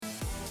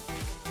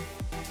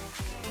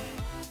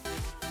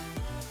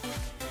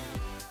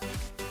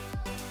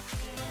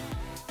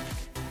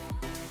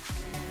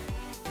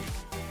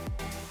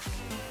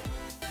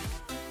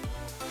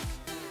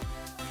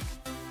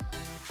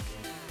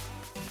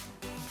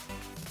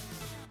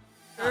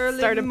Early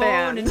Start a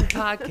band. morning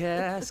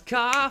podcast,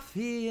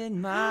 coffee in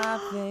my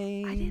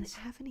veins. I didn't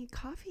have any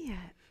coffee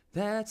yet.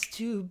 That's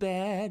too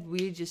bad.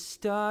 We just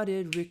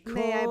started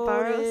recording. May I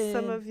borrow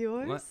some of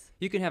yours? What?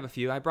 You can have a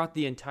few. I brought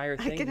the entire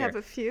thing I can here. have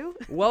a few.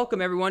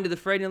 Welcome, everyone, to the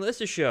Freddie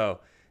Alyssa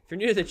Show. If you're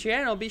new to the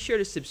channel, be sure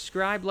to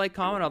subscribe, like,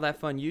 comment, all that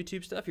fun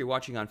YouTube stuff. If you're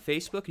watching on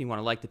Facebook and you want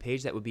to like the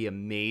page, that would be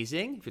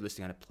amazing. If you're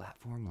listening on a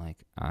platform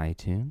like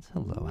iTunes,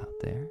 hello out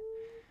there.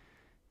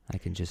 I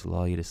can just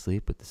lull you to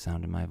sleep with the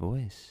sound of my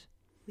voice.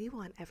 We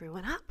want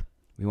everyone up.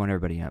 We want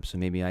everybody up, so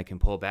maybe I can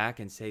pull back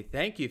and say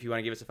thank you. If you want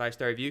to give us a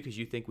 5-star review because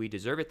you think we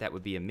deserve it, that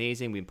would be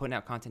amazing. We've been putting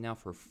out content now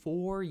for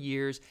 4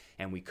 years,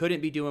 and we couldn't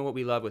be doing what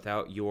we love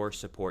without your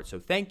support. So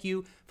thank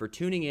you for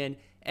tuning in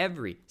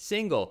every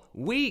single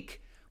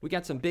week. We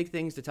got some big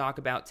things to talk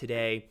about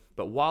today,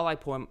 but while I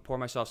pour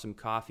myself some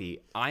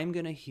coffee, I'm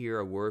going to hear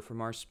a word from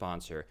our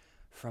sponsor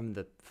from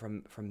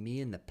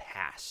me in the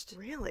past.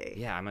 Really?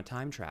 Yeah, I'm a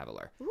time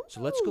traveler. Ooh.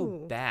 So let's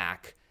go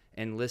back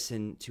and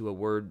listen to a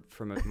word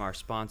from our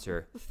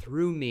sponsor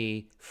through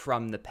me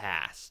from the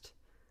past.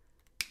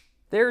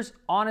 There's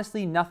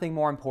honestly nothing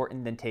more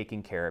important than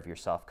taking care of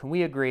yourself. Can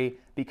we agree?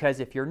 Because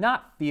if you're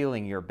not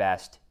feeling your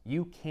best,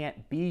 you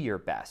can't be your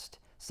best.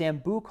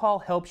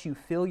 Sambucol helps you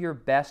feel your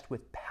best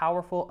with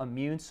powerful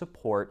immune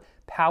support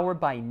powered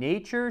by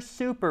nature's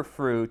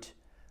superfruit,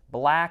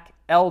 black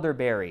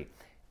elderberry.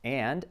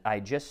 And I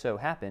just so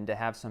happen to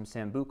have some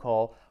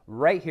Sambucol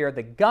right here,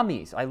 the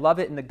gummies. I love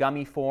it in the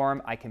gummy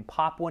form. I can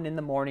pop one in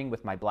the morning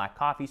with my black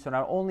coffee. So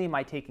not only am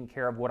I taking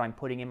care of what I'm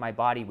putting in my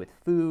body with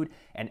food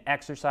and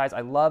exercise,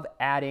 I love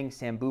adding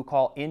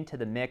Sambucol into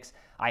the mix.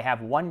 I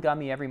have one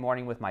gummy every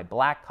morning with my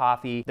black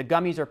coffee. The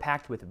gummies are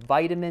packed with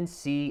vitamin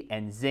C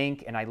and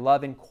zinc, and I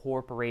love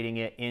incorporating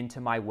it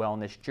into my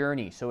wellness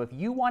journey. So if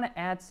you want to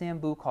add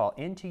Sambucol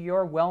into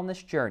your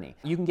wellness journey,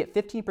 you can get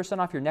 15%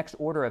 off your next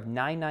order of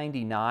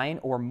 $9.99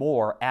 or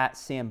more at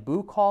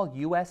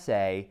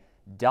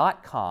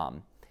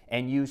sambucolusa.com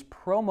and use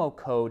promo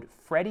code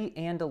Freddie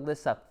and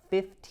Alyssa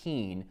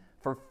 15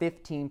 for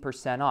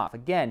 15% off.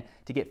 Again,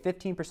 to get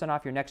 15%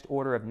 off your next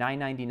order of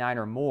 $9.99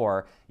 or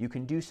more, you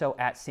can do so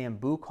at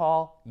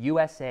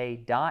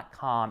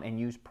sambucolusa.com and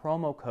use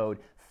promo code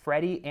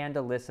Freddie and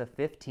Alyssa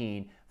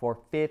 15 for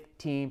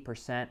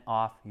 15%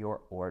 off your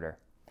order.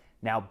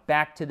 Now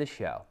back to the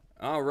show.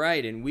 All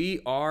right, and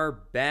we are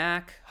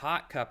back.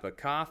 Hot cup of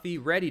coffee,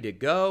 ready to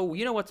go.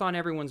 You know what's on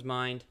everyone's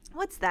mind?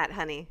 What's that,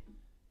 honey?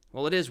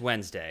 Well, it is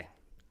Wednesday,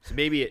 so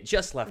maybe it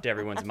just left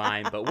everyone's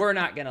mind, but we're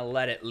not going to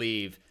let it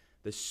leave.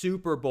 The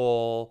Super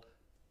Bowl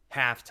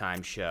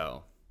halftime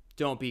show.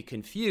 Don't be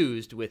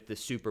confused with the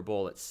Super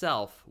Bowl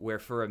itself, where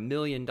for $1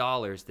 million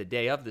the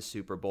day of the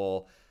Super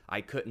Bowl,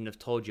 I couldn't have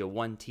told you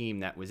one team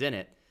that was in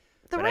it.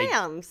 The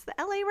Rams, the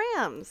LA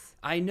Rams.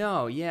 I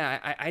know,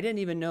 yeah. I didn't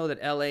even know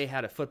that LA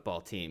had a football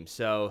team,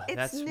 so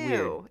that's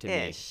weird to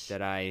me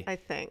that I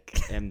think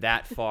am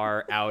that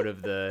far out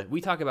of the... We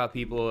talk about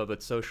people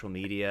with social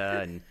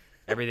media and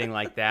everything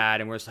like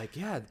that, and we're just like,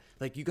 yeah,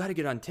 like you got to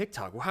get on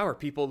TikTok. Well, how are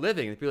people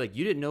living? And people are like,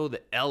 you didn't know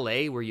that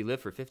LA, where you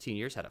lived for 15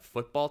 years, had a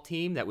football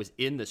team that was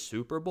in the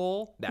Super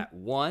Bowl that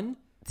won?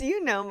 Do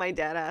you know, my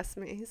dad asked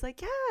me, he's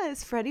like, yeah,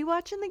 is Freddie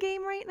watching the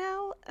game right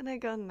now? And I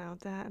go, no,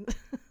 Dad.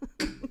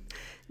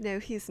 No,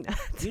 he's not.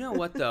 You know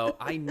what, though?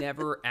 I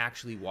never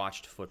actually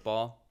watched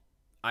football.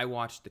 I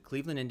watched the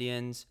Cleveland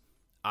Indians.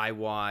 I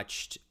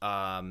watched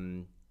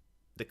the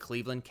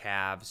Cleveland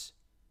Cavs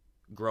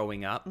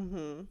growing up.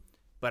 Mm-hmm.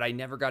 But I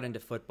never got into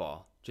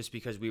football just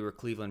because we were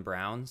Cleveland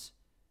Browns.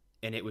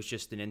 And it was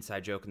just an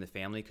inside joke in the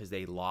family because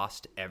they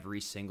lost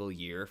every single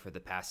year for the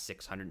past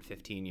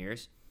 615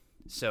 years.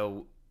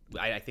 So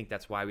I think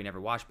that's why we never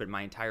watched. But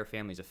my entire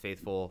family's a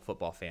faithful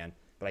football fan.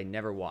 But I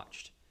never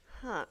watched.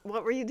 Huh.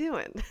 What were you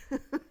doing?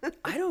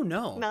 I don't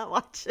know. Not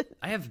watching.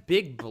 I have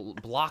big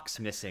blocks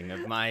missing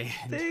of my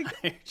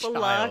entire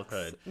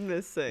childhood.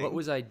 Missing. What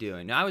was I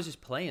doing? No, I was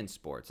just playing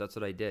sports. That's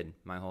what I did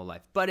my whole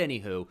life. But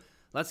anywho,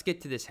 let's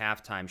get to this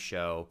halftime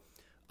show.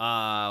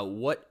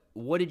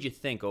 What did you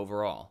think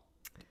overall?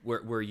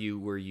 Were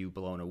you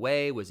blown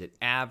away? Was it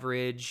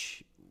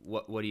average?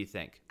 What do you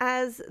think?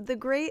 As the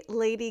great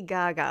Lady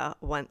Gaga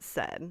once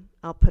said,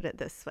 I'll put it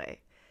this way.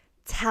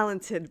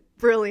 Talented,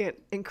 brilliant,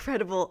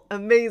 incredible,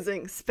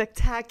 amazing,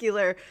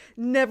 spectacular,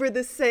 never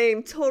the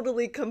same,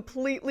 totally,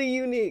 completely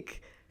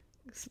unique.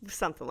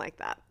 Something like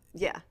that.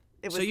 Yeah,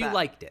 it was. So you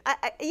liked it?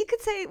 You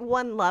could say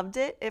one loved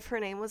it if her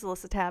name was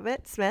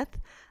Alyssa Smith.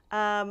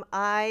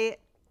 I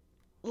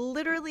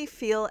literally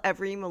feel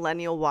every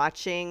millennial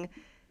watching,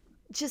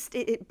 just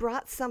it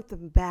brought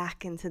something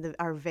back into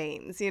our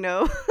veins, you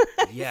know?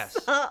 Yes.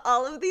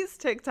 All of these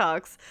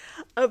TikToks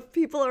of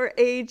people our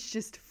age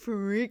just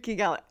freaking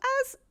out,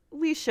 as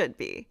we should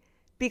be,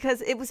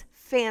 because it was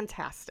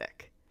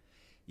fantastic.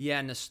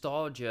 Yeah,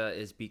 nostalgia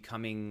is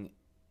becoming...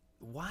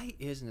 Why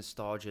is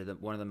nostalgia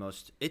one of the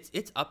most...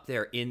 It's up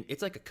there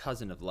it's like a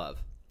cousin of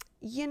love.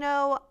 You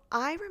know,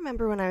 I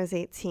remember when I was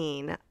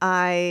 18,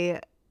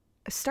 I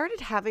started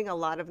having a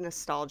lot of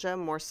nostalgia,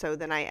 more so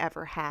than I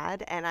ever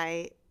had, and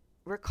I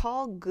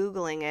recall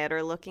Googling it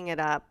or looking it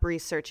up,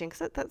 researching,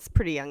 because that's a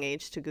pretty young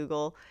age to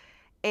Google.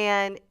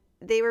 And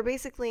they were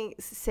basically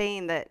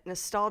saying that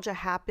nostalgia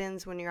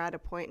happens when you're at a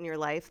point in your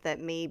life that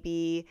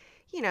maybe,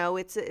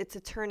 it's a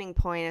turning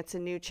point. It's a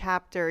new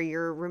chapter.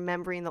 You're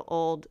remembering the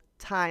old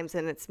times,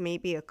 and it's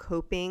maybe a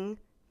coping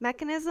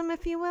mechanism,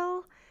 if you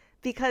will.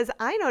 Because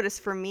I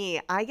noticed for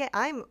me,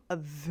 I'm a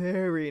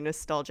very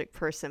nostalgic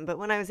person, but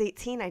when I was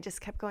 18, I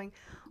just kept going,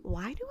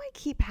 why do I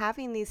keep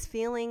having these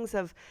feelings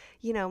of,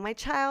 my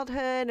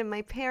childhood and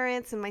my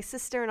parents and my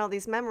sister and all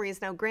these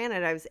memories? Now,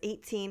 granted, I was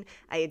 18.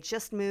 I had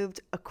just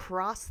moved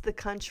across the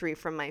country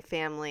from my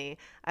family.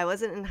 I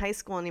wasn't in high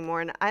school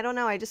anymore. And I don't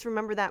know. I just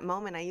remember that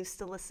moment. I used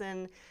to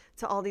listen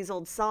to all these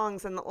old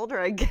songs. And the older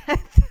I get,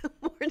 the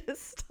more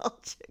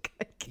nostalgic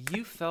I get.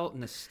 You felt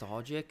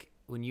nostalgic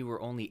when you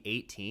were only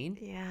 18?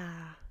 Yeah.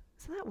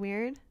 Isn't that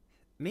weird?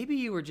 Maybe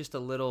you were just a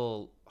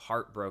little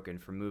heartbroken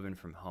from moving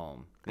from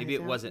home. Maybe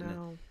it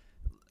wasn't.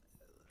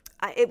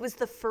 It was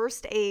the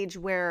first age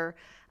where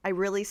I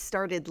really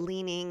started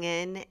leaning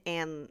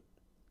into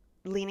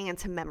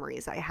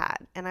memories I had.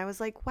 And I was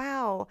like,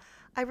 wow,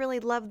 I really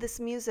love this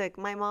music.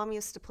 My mom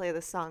used to play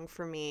the song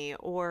for me.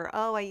 Or,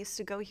 oh, I used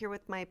to go here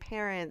with my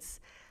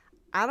parents.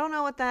 I don't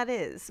know what that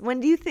is.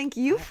 When do you think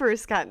you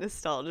first got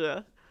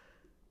nostalgia?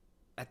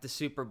 At the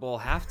Super Bowl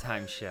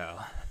halftime show.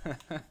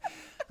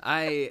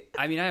 I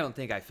mean, I don't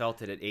think I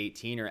felt it at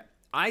 18, or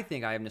I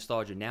think I have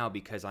nostalgia now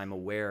because I'm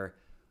aware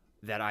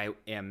that I'm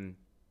going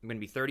to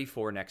be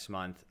 34 next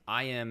month.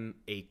 I am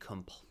a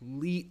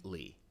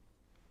completely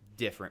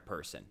different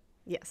person.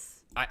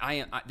 Yes.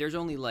 There's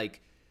only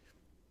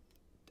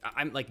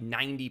I'm like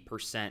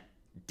 90%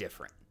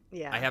 different.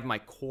 Yeah. I have my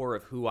core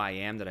of who I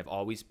am that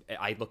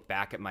I look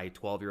back at my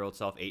 12-year-old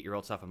self,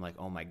 8-year-old self. I'm like,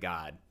 oh my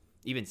God,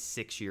 even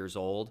 6 years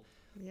old.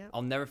 Yep.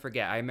 I'll never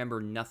forget. I remember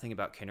nothing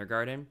about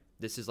kindergarten.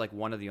 This is like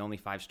one of the only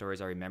 5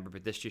 stories I remember,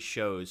 but this just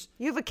shows.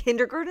 You have a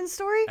kindergarten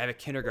story? I have a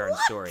kindergarten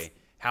story.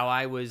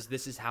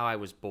 This is how I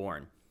was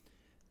born.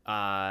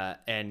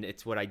 And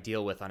it's what I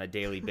deal with on a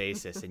daily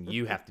basis, and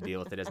you have to deal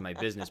with it as my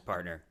business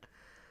partner.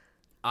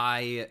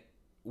 I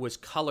was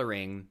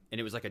coloring, and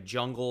it was like a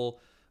jungle.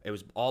 It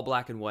was all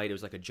black and white. It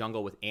was like a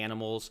jungle with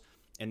animals,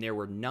 and there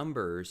were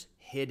numbers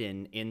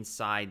hidden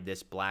inside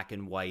this black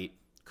and white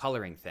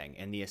coloring thing.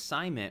 And the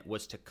assignment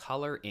was to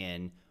color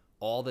in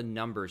all the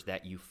numbers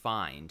that you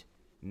find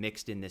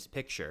mixed in this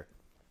picture,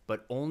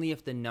 but only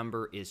if the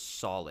number is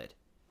solid.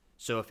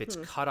 So if it's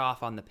cut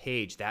off on the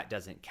page, that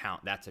doesn't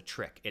count. That's a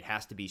trick. It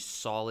has to be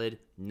solid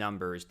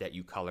numbers that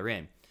you color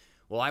in.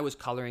 Well, I was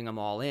coloring them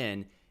all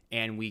in,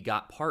 and we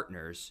got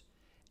partners,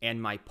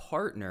 and my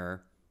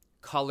partner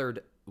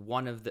colored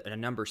a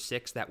number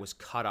 6 that was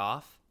cut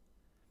off.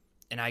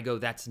 And I go,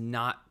 that's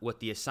not what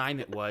the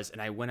assignment was.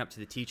 And I went up to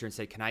the teacher and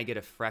said, can I get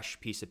a fresh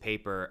piece of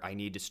paper? I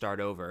need to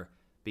start over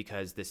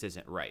because this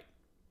isn't right.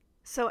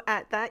 So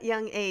at that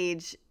young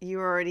age, you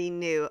already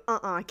knew,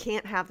 I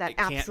can't have that. It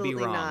can't Absolutely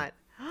be wrong. not.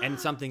 And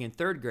something in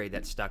 3rd grade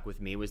that stuck with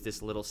me was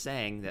this little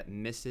saying that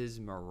Mrs.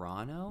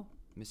 Morano,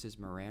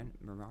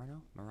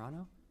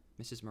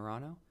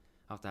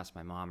 I'll have to ask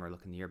my mom or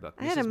look in the yearbook.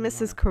 I had a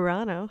Mrs.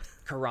 Carano.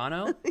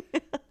 Carano? Yeah.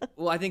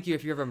 Well, I think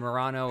if you have a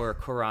Morano or a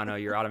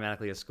Carano, you're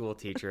automatically a school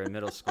teacher in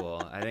middle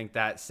school. I think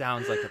that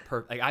sounds like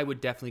I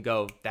would definitely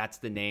go, that's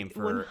the name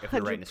for 100%. If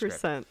you're writing a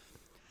script.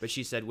 But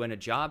she said, when a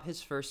job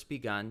has first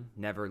begun,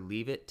 never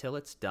leave it till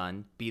it's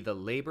done. Be the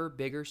labor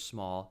big or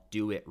small.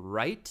 Do it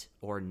right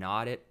or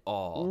not at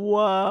all.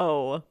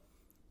 Whoa.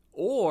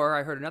 Or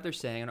I heard another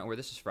saying, I don't know where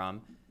this is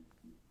from.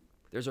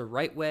 There's a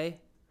right way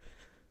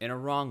and a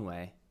wrong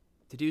way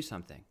to do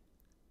something.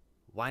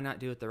 Why not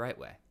do it the right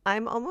way?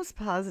 I'm almost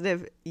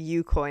positive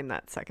you coined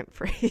that second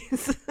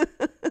phrase.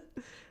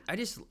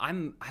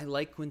 I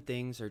like when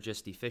things are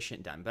just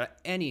efficient done.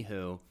 But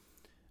anywho,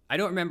 I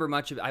don't remember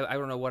much of it. I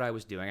don't know what I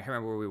was doing. I can't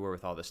remember where we were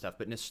with all this stuff.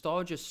 But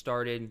nostalgia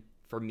started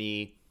for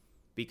me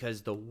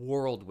because the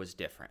world was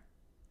different.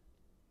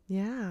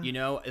 Yeah.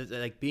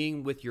 Like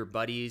being with your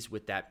buddies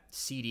with that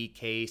CD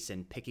case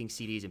and picking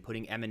CDs and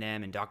putting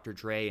Eminem and Dr.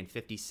 Dre and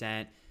 50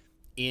 Cent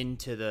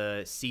into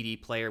the CD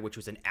player, which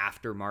was an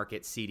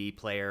aftermarket CD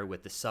player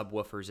with the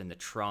subwoofers in the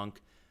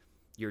trunk.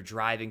 You're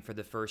driving for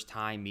the first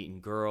time, meeting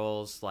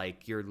girls,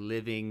 like you're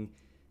living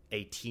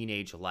a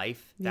teenage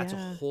life. That's a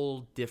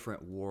whole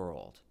different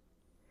world.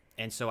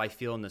 And so I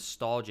feel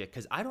nostalgic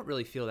because I don't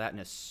really feel that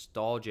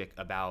nostalgic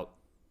about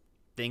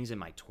things in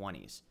my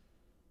 20s.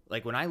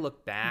 Like when I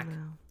look back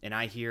and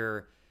I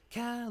hear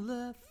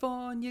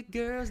California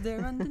girls,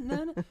 they're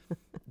under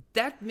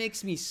that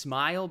makes me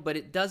smile, but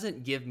it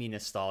doesn't give me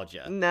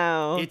nostalgia.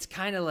 No. It's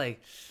kind of like,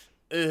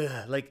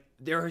 ugh. Like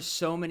there are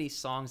so many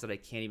songs that I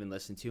can't even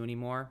listen to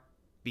anymore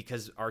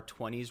because our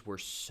 20s were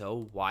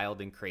so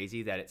wild and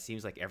crazy that it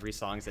seems like every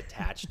song's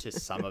attached to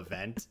some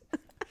event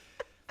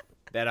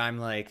that I'm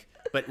like,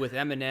 but with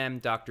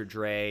Eminem, Dr.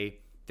 Dre,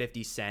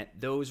 50 Cent,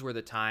 those were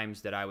the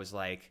times that I was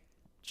like,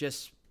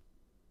 just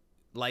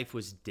life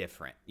was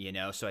different,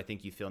 so I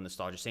think you feel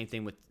nostalgia. Same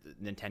thing with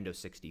Nintendo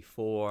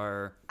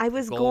 64. I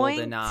was going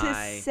to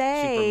GoldenEye,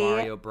 say, Super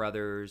Mario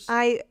Brothers.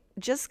 I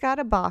just got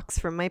a box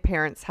from my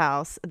parents'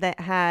 house that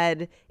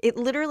had, it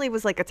literally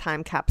was like a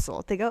time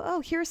capsule. They go, oh,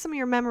 here are some of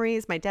your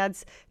memories. My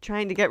dad's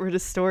trying to get rid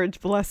of storage.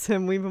 Bless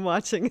him. We've been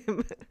watching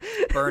him.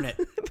 Burn it.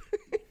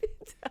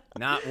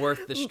 Not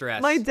worth the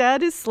stress. My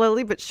dad is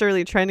slowly but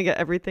surely trying to get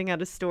everything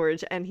out of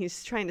storage, and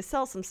he's trying to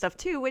sell some stuff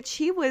too, which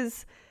he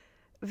was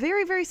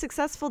very, very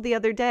successful the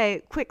other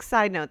day. Quick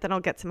side note, then I'll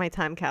get to my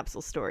time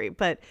capsule story.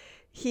 But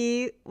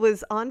he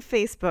was on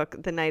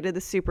Facebook the night of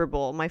the Super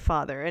Bowl, my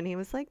father, and he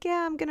was like,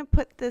 yeah, I'm going to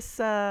put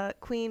this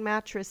queen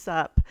mattress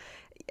up.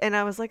 And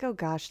I was like, oh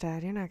gosh,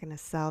 Dad, you're not going to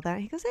sell that.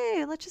 He goes,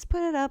 hey, let's just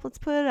put it up. Let's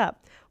put it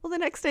up. Well, the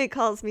next day he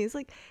calls me. He's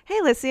like,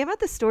 hey, Lissy, I'm at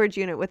the storage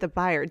unit with a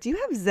buyer. Do you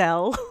have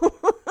Zelle?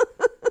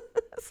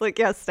 It's like,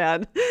 yes,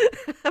 Dad.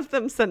 Have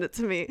them send it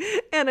to me.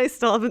 And I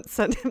still haven't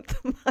sent him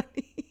the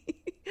money.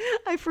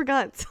 I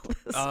forgot till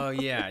this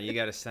morning. Yeah, you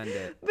got to send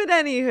it. But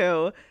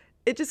anywho,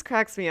 it just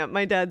cracks me up.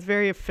 My dad's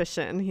very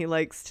efficient, and he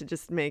likes to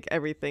just make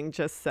everything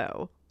just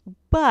so.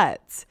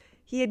 But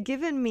he had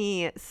given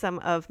me some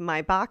of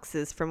my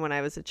boxes from when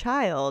I was a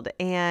child,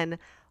 and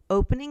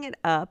opening it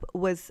up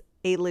was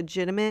a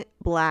legitimate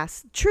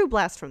blast, true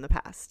blast from the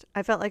past.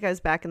 I felt like I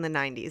was back in the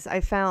 90s. I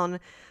found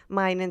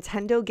my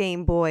Nintendo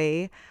Game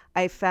Boy.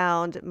 I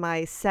found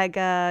my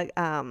Sega,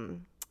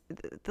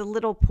 the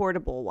little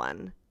portable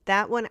one.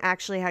 That one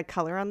actually had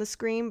color on the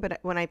screen, but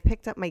when I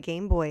picked up my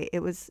Game Boy, it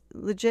was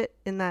legit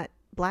in that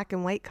black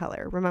and white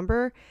color,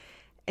 remember?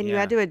 And you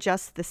had to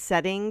adjust the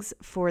settings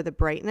for the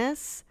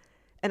brightness.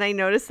 And I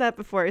noticed that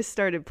before I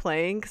started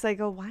playing, because I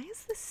go, why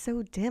is this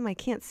so dim? I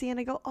can't see. And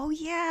I go, oh,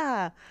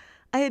 yeah.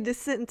 I had to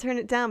sit and turn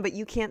it down, but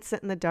you can't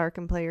sit in the dark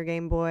and play your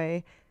Game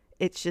Boy.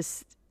 It's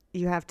just,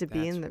 you have to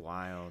be in the... That's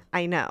wild.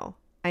 I know.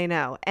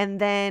 And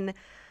then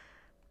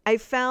I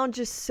found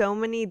just so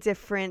many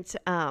different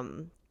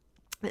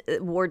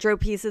wardrobe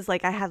pieces.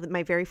 Like I had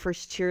my very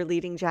first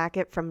cheerleading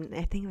jacket from,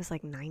 I think it was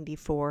like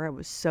 94. I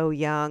was so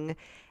young.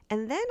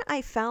 And then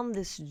I found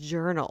this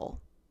journal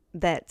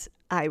that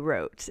I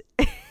wrote.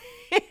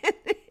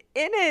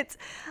 In it,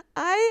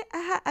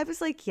 I was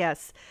like,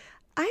 yes,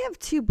 I have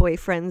 2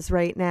 boyfriends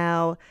right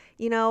now.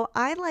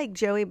 I like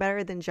Joey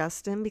better than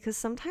Justin because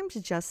sometimes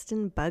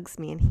Justin bugs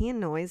me and he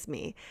annoys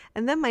me.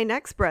 And then my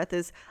next breath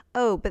is,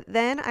 oh, but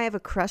then I have a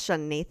crush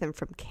on Nathan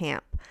from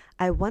camp.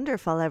 I wonder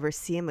if I'll ever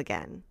see him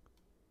again.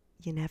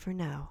 You never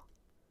know.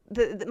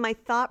 My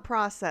thought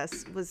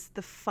process was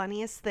the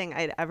funniest thing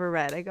I'd ever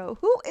read. I go,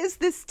 who is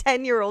this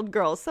 10-year-old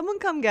girl? Someone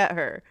come get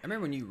her. I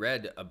remember when you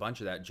read a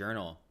bunch of that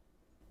journal,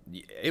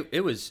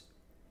 it was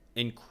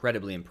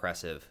incredibly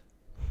impressive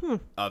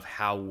of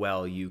how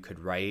well you could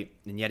write.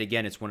 And yet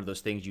again, it's one of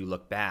those things you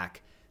look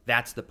back.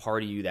 That's the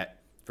part of you that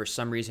for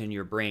some reason in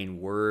your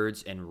brain,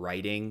 words and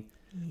writing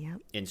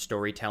and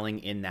storytelling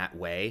in that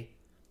way.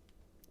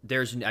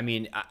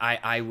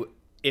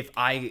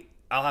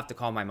 I'll have to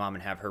call my mom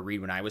and have her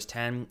read when I was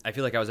 10. I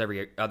feel like I was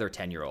every other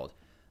 10-year-old.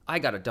 I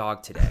got a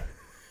dog today.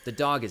 The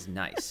dog is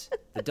nice.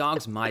 The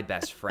dog's my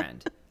best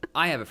friend.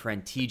 I have a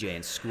friend, TJ,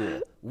 in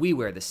school. We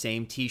wear the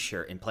same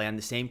t-shirt and play on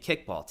the same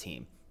kickball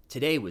team.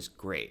 Today was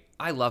great.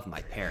 I love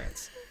my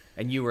parents.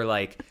 And you were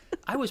like,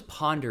 I was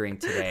pondering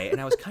today, and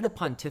I was kind of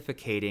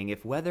pontificating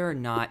if whether or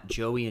not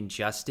Joey and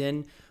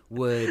Justin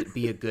would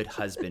be a good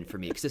husband for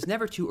me. Because it's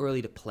never too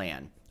early to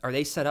plan. Are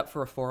they set up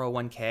for a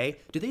 401k?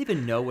 Do they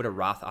even know what a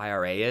Roth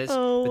IRA is?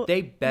 Oh. But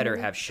they better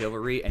have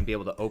chivalry and be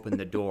able to open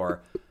the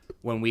door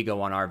when we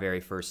go on our very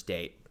first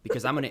date.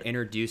 Because I'm going to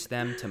introduce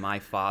them to my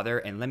father.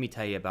 And let me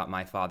tell you about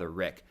my father,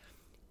 Rick.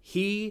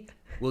 He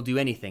will do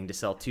anything to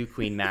sell 2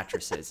 queen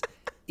mattresses.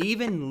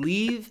 Even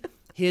leave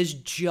his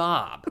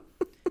job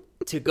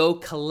to go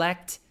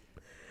collect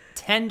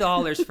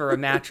 $10 for a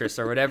mattress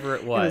or whatever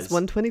it was. It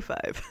was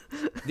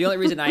 $125. The only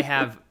reason I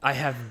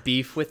have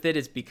beef with it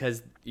is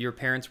because your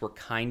parents were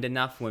kind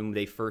enough when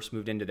they first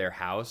moved into their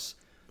house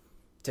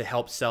to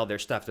help sell their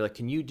stuff. They're like,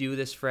 can you do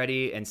this,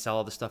 Freddie, and sell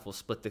all the stuff? We'll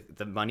split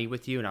the money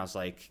with you. And I was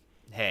like,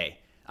 hey,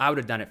 I would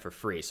have done it for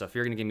free. So if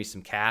you're going to give me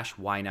some cash,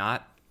 why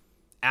not?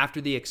 After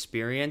the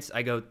experience,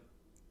 I go,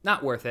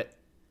 not worth it.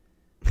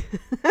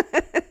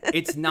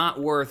 It's not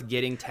worth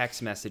getting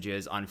text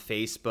messages on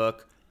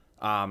Facebook,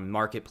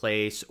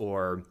 Marketplace,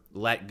 or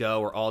Let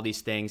Go, or all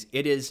these things.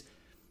 It is,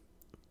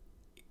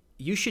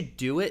 you should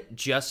do it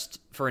just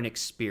for an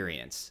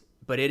experience,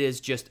 but it is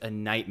just a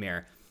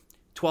nightmare.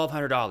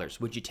 $1,200.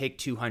 Would you take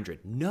 $200?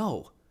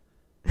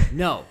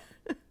 No.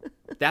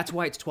 That's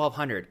why it's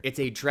 $1,200. It's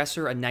a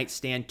dresser, a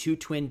nightstand, 2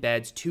 twin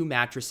beds, 2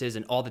 mattresses,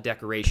 and all the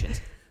decorations.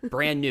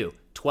 Brand new.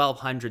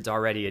 $1,200's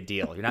already a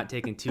deal. You're not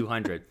taking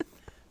 $200.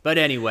 But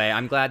anyway,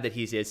 I'm glad that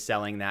he is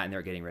selling that and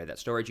they're getting rid of that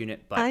storage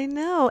unit. But I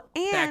know.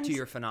 And back to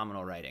your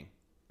phenomenal writing.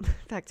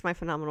 Back to my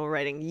phenomenal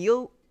writing.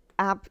 You'll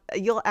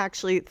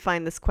actually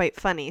find this quite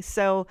funny.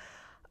 So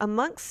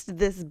amongst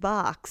this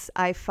box,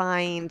 I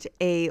find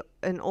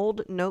an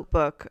old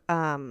notebook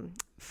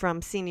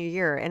from senior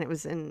year, and it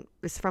was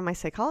from my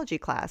psychology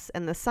class,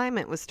 and the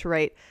assignment was to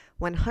write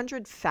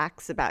 100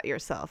 facts about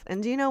yourself.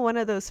 And do you know one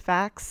of those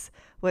facts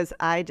was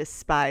I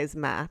despise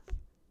math?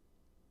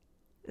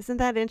 Isn't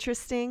that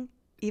interesting?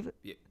 Even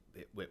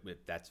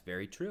That's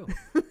very true.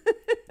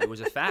 It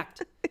was a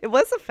fact. It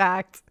was a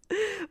fact.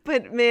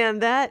 But man,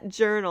 that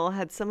journal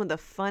had some of the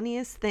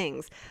funniest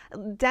things.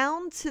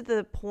 Down to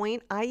the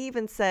point I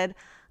even said,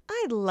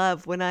 I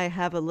love when I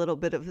have a little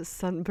bit of a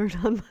sunburn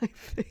on my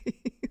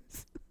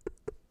face.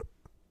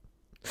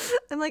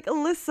 I'm like,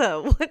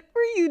 Alyssa, what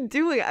were you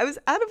doing? I was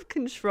out of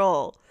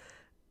control.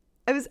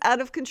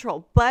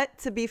 But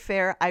to be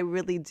fair, I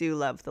really do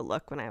love the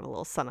look when I have a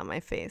little sun on my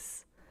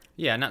face.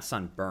 Yeah, not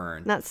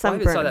sunburn. Not sunburn.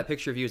 I even saw that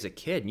picture of you as a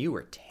kid, and you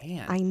were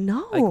tan. I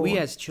know. Like, we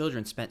as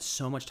children spent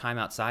so much time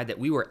outside that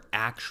we were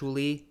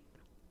actually,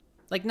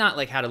 like, not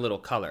like had a little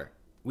color.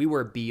 We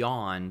were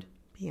beyond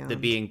the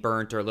being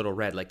burnt or a little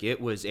red. Like,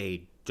 it was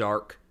a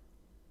dark,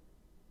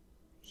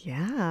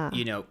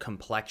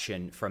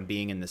 complexion from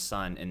being in the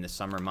sun in the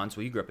summer months.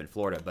 Well, you grew up in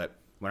Florida, but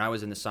when I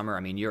was in the summer, I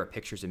mean, there are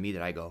pictures of me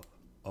that I go,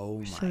 oh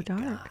my so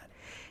dark. God.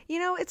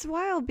 It's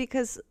wild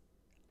because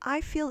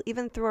I feel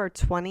even through our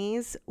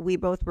 20s, we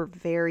both were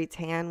very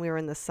tan. We were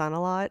in the sun a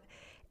lot.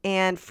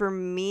 And for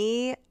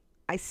me,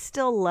 I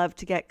still love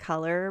to get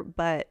color,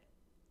 but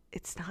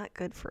it's not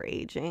good for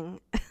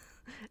aging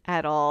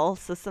at all.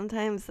 So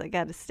sometimes I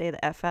got to stay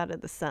the F out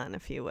of the sun,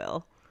 if you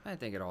will. I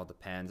think it all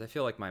depends. I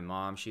feel like my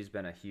mom, she's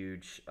been a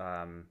huge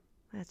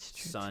That's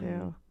true sun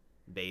too.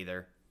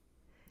 bather.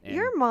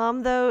 Your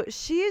mom, though,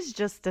 she is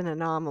just an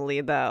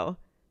anomaly, though.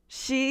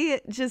 She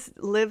just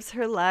lives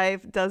her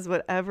life, does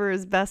whatever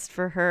is best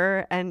for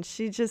her, and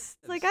she just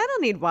like, I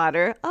don't need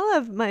water. I'll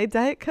have my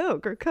Diet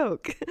Coke or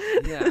Coke.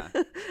 Yeah.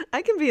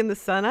 I can be in the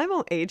sun. I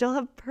won't age. I'll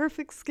have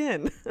perfect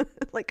skin.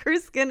 Like, her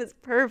skin is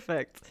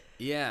perfect.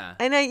 Yeah.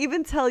 And I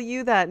even tell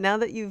you that now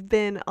that you've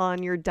been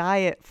on your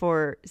diet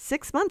for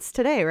 6 months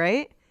today,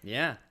 right?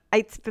 Yeah.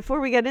 Before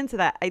we get into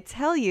that, I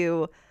tell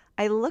you,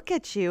 I look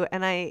at you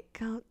and I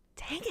go,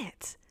 dang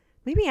it.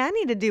 Maybe I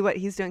need to do what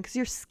he's doing because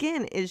your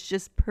skin is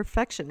just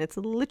perfection. It's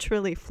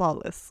literally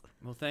flawless.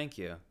 Well, thank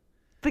you.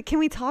 But can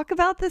we talk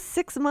about this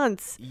 6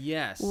 months?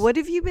 Yes. What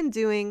have you been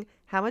doing?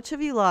 How much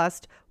have you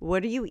lost?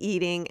 What are you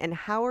eating? And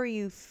how are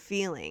you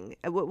feeling?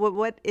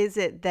 What is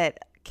it that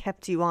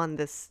kept you on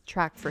this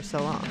track for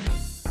so long?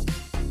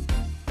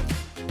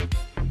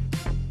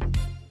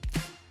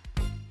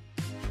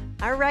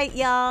 All right,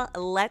 y'all,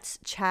 let's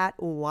chat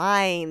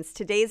wines.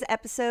 Today's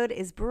episode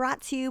is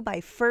brought to you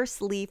by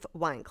First Leaf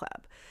Wine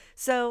Club.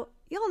 So,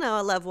 y'all know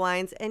I love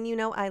wines, and you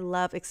know I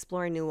love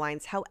exploring new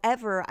wines.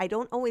 However, I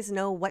don't always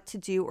know what to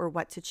do or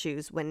what to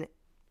choose when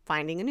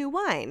finding a new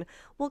wine.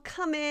 Well,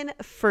 come in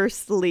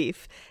First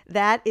Leaf.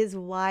 That is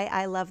why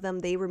I love them.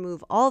 They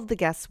remove all of the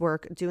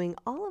guesswork, doing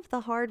all of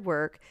the hard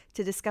work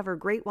to discover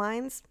great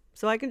wines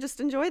so I can just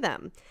enjoy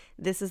them.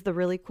 This is the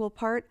really cool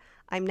part.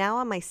 I'm now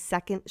on my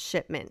second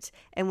shipment.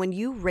 And when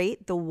you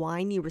rate the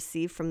wine you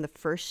receive from the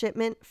first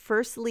shipment,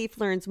 First Leaf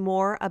learns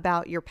more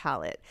about your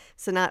palate.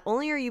 So not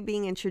only are you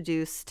being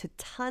introduced to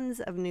tons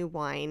of new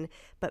wine,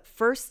 but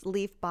First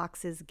Leaf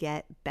boxes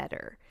get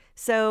better.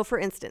 So for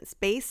instance,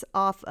 based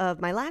off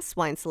of my last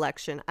wine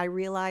selection, I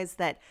realized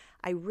that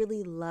I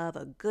really love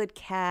a good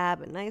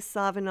cab, a nice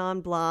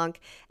Sauvignon Blanc.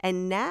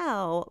 And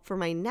now for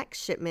my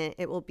next shipment,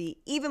 it will be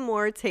even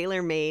more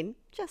tailor-made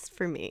just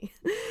for me.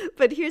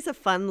 But here's a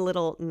fun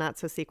little not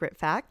so secret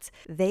fact.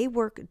 They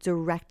work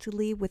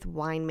directly with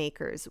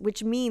winemakers,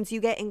 which means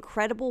you get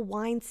incredible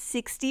wine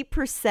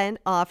 60%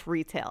 off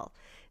retail.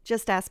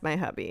 Just ask my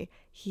hubby.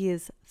 He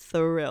is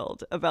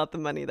thrilled about the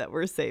money that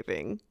we're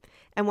saving.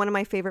 And one of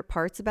my favorite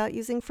parts about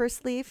using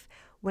First Leaf,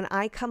 when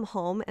I come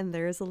home and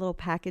there's a little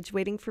package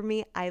waiting for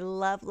me, I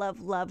love,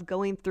 love, love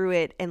going through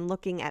it and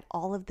looking at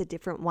all of the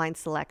different wine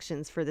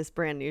selections for this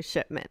brand new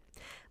shipment.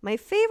 My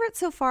favorite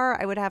so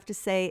far, I would have to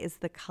say, is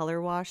the Color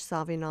Wash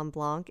Sauvignon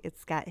Blanc.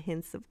 It's got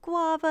hints of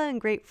guava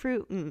and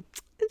grapefruit.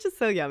 It's just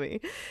so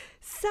yummy.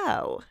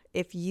 So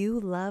if you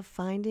love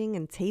finding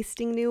and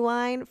tasting new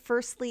wine,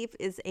 First Leaf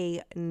is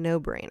a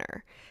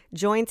no-brainer.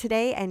 Join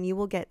today and you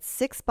will get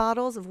 6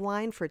 bottles of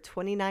wine for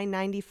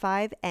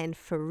 $29.95 and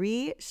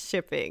free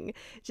shipping.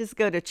 Just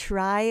go to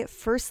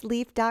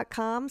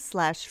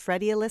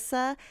tryfirstleaf.com/Freddie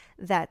Alyssa.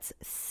 That's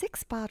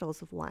 6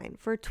 bottles of wine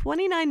for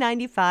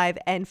 $29.95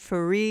 and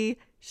free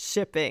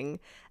shipping.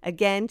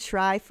 Again,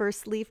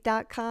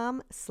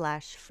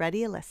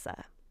 tryfirstleaf.com/Freddie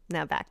Alyssa.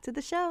 Now back to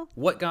the show.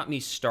 What got me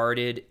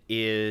started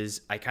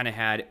is I kind of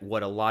had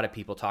what a lot of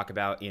people talk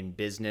about in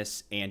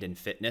business and in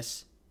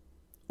fitness,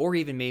 or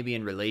even maybe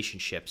in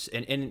relationships.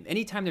 And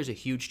anytime there's a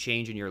huge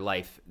change in your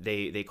life,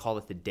 they call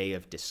it the day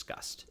of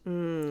disgust,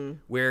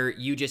 where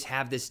you just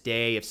have this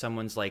day if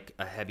someone's like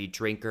a heavy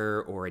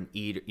drinker or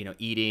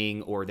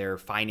eating or their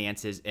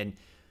finances, and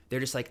they're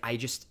just like, I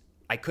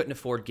couldn't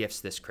afford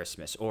gifts this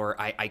Christmas, or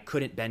I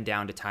couldn't bend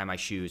down to tie my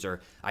shoes, or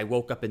I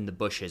woke up in the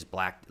bushes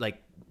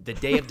the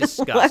day of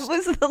disgust. What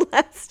was the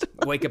last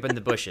one? Wake up in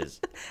the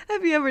bushes.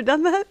 Have you ever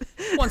done that?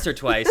 Once or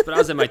twice, but I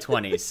was in my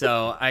 20s,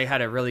 so I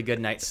had a really good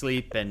night's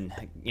sleep and,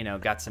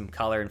 got some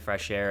color and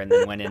fresh air, and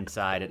then went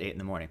inside at 8 in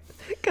the morning.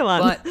 Come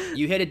on. But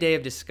you hit a day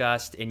of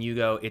disgust, and you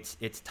go,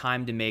 it's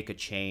time to make a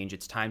change.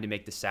 It's time to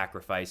make the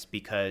sacrifice,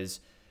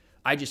 because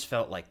I just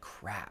felt like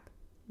crap.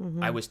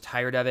 I was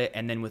tired of it,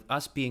 and then with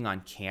us being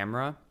on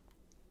camera,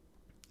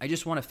 I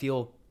just want to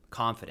feel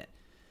confident.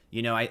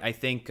 I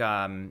think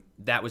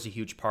that was a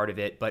huge part of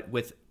it. But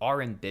with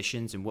our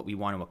ambitions and what we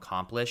want to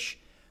accomplish,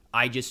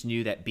 I just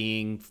knew that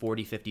being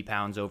 40, 50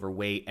 pounds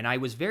overweight, and I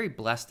was very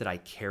blessed that I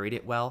carried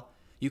it well.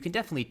 You can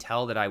definitely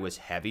tell that I was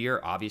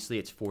heavier. Obviously,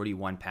 it's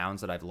 41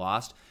 pounds that I've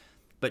lost.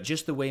 But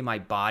just the way my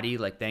body,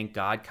 thank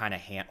God, kind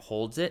of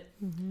holds it,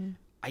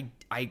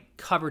 I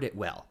covered it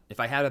well. If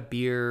I had a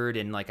beard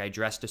and, I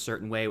dressed a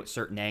certain way with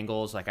certain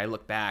angles, I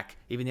look back,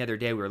 even the other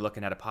day we were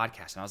looking at a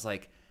podcast, and I was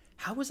like,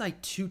 how was I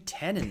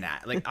 210 in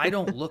that? I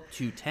don't look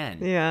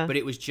 210. Yeah. But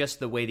it was just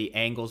the way the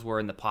angles were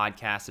in the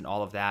podcast and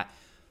all of that.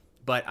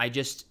 But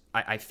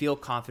I feel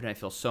confident. I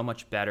feel so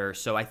much better.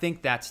 So I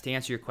think that's, to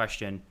answer your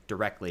question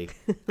directly,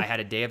 I had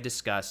a day of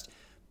disgust,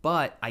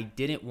 but I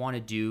didn't want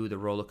to do the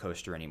roller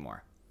coaster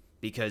anymore,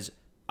 because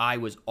I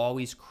was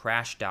always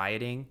crash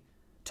dieting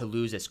to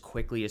lose as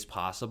quickly as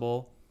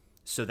possible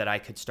so that I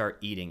could start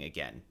eating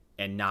again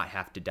and not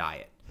have to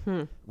diet.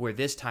 Where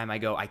this time I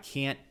go,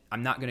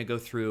 I'm not going to go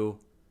through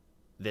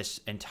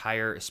this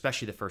entire,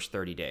 especially the first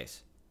 30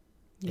 days.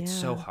 It's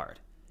so hard.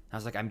 I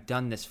was like, I'm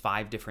done this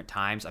 5 different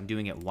times. I'm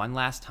doing it one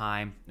last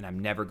time, and I'm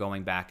never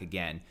going back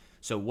again.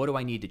 So what do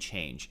I need to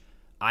change?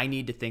 I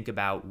need to think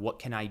about, what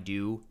can I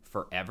do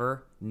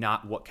forever,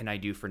 not what can I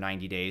do for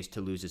 90 days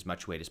to lose as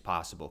much weight as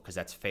possible, because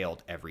that's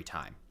failed every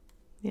time.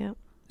 Yeah.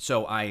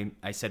 So I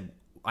said,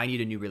 I need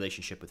a new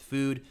relationship with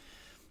food.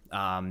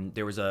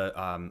 There was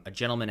a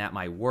gentleman at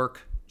my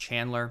work,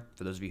 Chandler,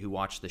 for those of you who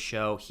watch the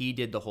show. He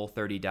did the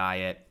Whole30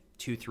 diet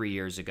 2-3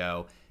 years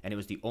ago, and it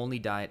was the only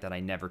diet that I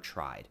never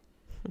tried.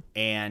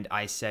 And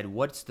I said,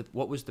 what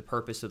was the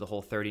purpose of the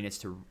Whole30?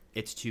 And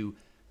it's to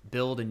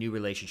build a new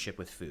relationship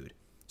with food.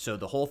 So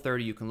the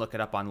Whole30, you can look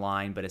it up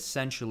online, but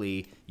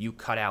essentially you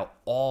cut out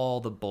all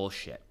the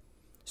bullshit.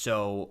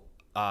 So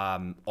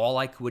all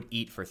I would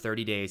eat for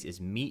 30 days is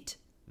meat,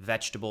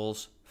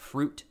 vegetables,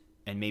 fruit,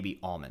 and maybe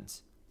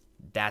almonds.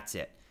 That's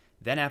it.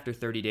 Then after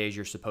 30 days,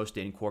 you're supposed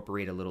to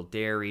incorporate a little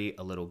dairy,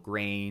 a little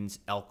grains,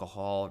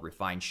 alcohol,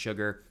 refined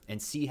sugar,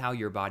 and see how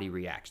your body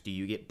reacts. Do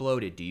you get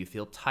bloated? Do you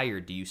feel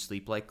tired? Do you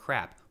sleep like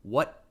crap?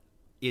 What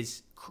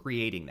is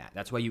creating that?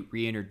 That's why you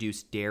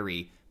reintroduce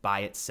dairy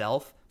by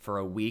itself for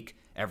a week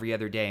every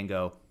other day and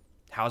go,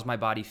 how's my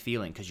body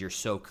feeling? Because you're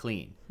so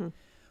clean.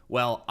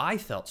 Well, I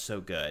felt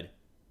so good,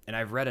 and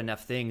I've read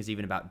enough things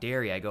even about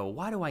dairy. I go,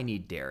 why do I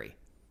need dairy?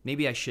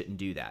 Maybe I shouldn't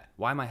do that.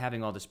 Why am I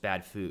having all this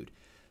bad food?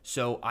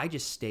 So I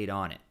just stayed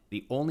on it.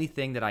 The only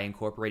thing that I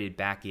incorporated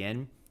back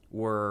in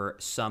were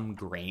some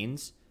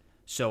grains.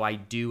 So I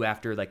do,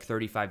 after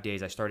 35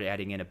 days, I started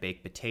adding in a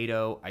baked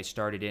potato.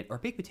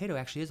 Baked potato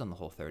actually is on the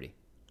Whole30.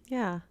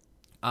 Yeah.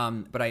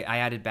 But I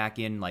added back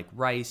in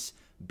rice,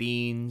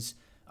 beans,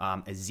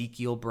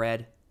 Ezekiel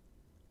bread.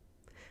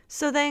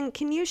 So then,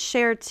 can you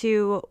share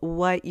too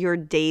what your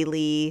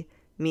daily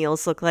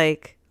meals look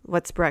like?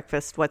 What's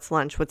breakfast? What's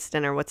lunch? What's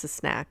dinner? What's a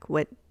snack?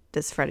 What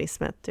does Freddie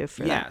Smith do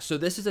for that? Yeah, so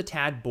this is a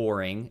tad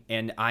boring,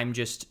 and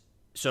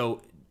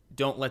so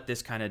don't let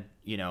this kind of,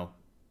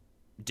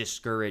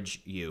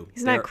 discourage you.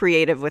 He's not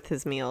creative with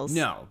his meals.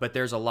 No, but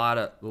there's a lot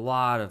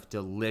of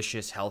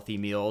delicious, healthy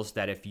meals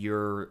that if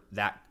you're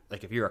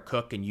a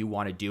cook and you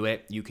want to do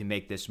it, you can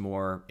make this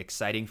more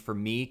exciting. For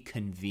me,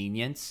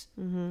 convenience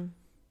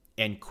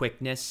and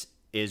quickness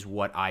is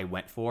what I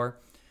went for.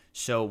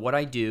 So what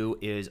I do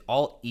is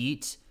I'll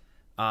eat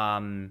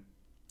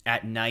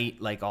at night,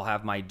 I'll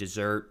have my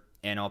dessert,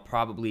 and I'll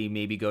probably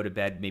maybe go to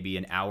bed maybe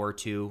an hour or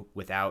two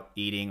without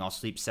eating. I'll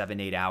sleep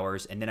 7-8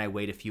 hours, and then I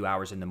wait a few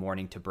hours in the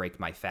morning to break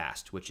my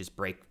fast, which is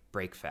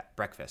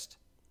breakfast.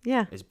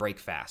 Yeah. Is break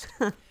fast.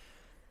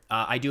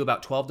 I do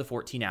about 12 to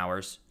 14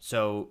 hours.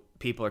 So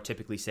people are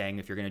typically saying,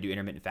 if you're going to do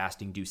intermittent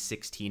fasting, do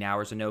 16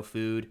 hours of no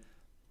food.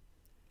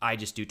 I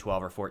just do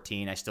 12 or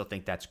 14. I still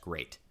think that's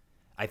great.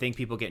 I think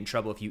people get in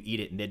trouble if you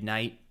eat at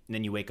midnight and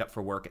then you wake up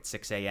for work at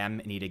 6 a.m.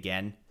 and eat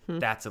again.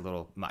 That's a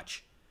little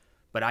much.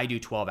 But I do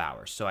 12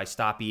 hours. So I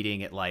stop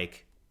eating at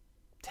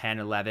 10,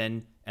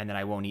 11, and then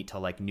I won't eat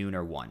till noon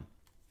or 1.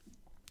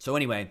 So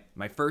anyway,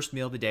 my first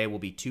meal of the day will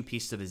be 2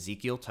 pieces of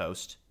Ezekiel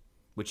toast,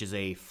 which is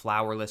a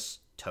flourless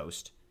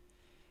toast,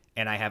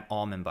 and I have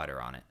almond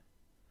butter on it.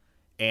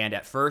 And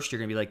at first, you're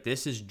going to be like,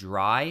 this is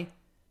dry,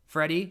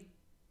 Freddie.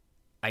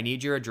 I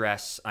need your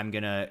address. I'm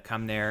going to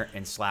come there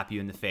and slap you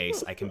in the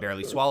face. I can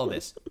barely swallow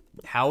this.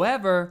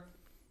 However,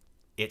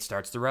 it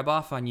starts to rub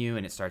off on you,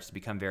 and it starts to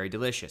become very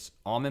delicious.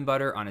 Almond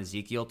butter on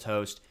Ezekiel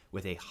toast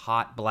with a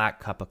hot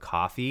black cup of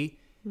coffee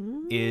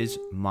is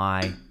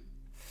my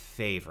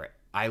favorite.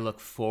 I look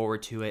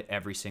forward to it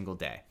every single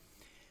day.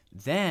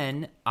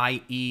 Then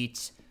I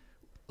eat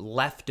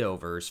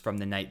leftovers from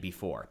the night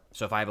before.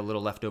 So if I have a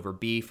little leftover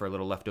beef or a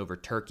little leftover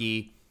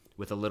turkey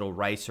with a little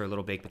rice or a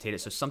little baked potato,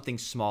 so something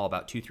small,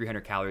 about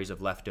 200-300 calories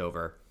of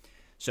leftover.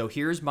 So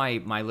here's my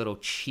little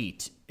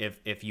cheat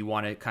if you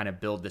want to kind of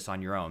build this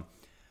on your own.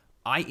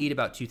 I eat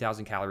about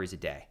 2,000 calories a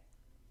day,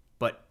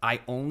 but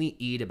I only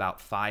eat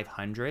about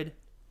 500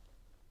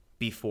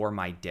 before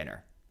my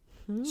dinner.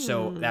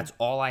 So that's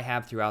all I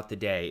have throughout the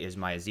day is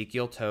my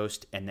Ezekiel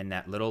toast and then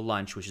that little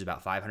lunch, which is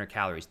about 500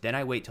 calories. Then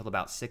I wait till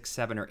about 6,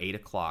 7, or 8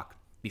 o'clock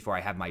before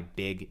I have my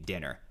big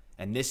dinner.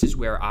 And this is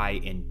where I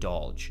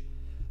indulge.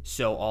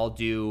 So I'll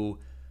do,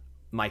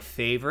 my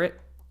favorite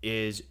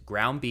is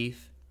ground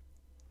beef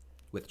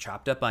with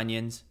chopped up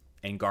onions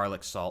and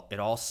garlic salt. It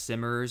all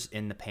simmers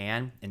in the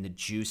pan and the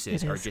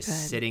juices are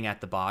just sitting at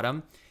the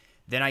bottom.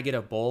 Then I get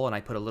a bowl and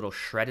I put a little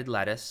shredded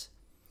lettuce,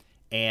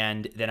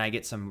 and then I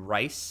get some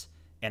rice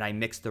and I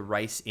mix the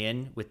rice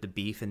in with the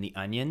beef and the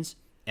onions,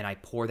 and I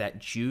pour that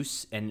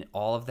juice and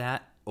all of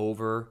that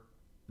over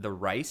the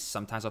rice.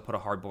 Sometimes I'll put a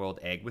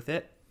hard-boiled egg with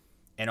it,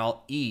 and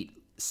I'll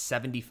eat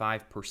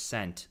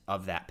 75%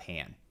 of that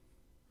pan,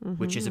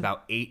 which is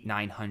about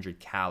 800-900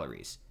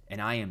 calories,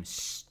 and I am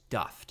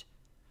stuffed.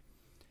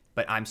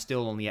 But I'm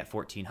still only at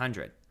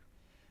 1,400.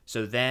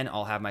 So then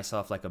I'll have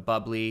myself like a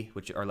bubbly,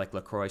 or like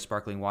LaCroix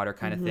sparkling water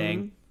kind of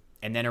thing.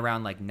 And then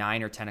around like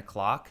 9 or 10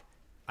 o'clock,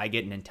 I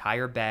get an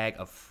entire bag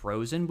of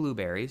frozen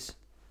blueberries.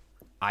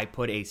 I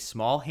put a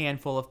small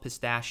handful of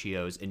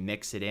pistachios and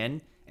mix it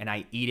in, and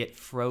I eat it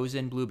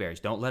frozen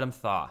blueberries. Don't let them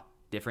thaw.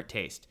 Different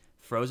taste.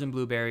 Frozen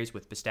blueberries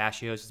with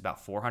pistachios is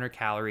about 400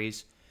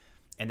 calories,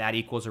 and that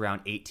equals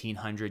around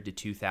 1,800 to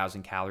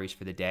 2,000 calories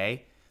for the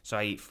day. So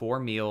I eat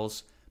 4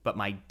 meals, but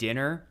my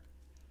dinner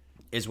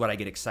is what I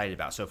get excited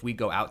about. So if we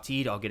go out to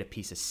eat, I'll get a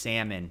piece of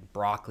salmon,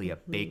 broccoli, a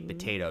baked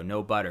potato,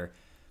 no butter.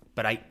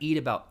 But I eat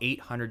about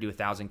 800 to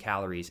 1,000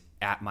 calories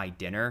at my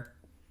dinner,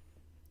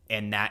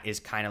 and that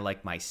is kind of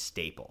like my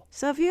staple.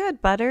 So have you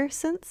had butter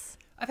since?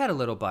 I've had a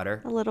little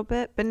butter. A little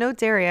bit, but no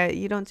dairy.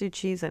 You don't do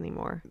cheese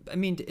anymore. I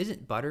mean,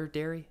 isn't butter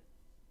dairy?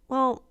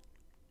 Well,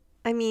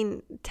 I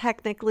mean,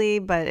 technically,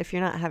 but if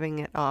you're not having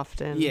it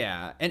often.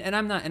 Yeah, and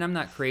I'm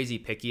not crazy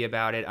picky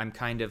about it. I'm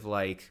kind of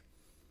like,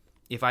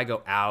 if I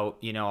go out,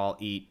 I'll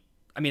eat.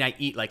 I mean, I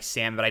eat like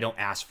salmon, but I don't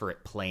ask for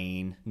it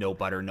plain, no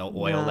butter, no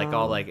oil. No. Like,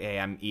 I'll like, hey,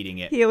 I'm eating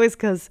it. He always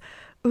goes,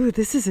 ooh,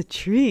 this is a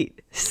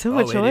treat. So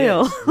much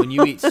oil. Is. When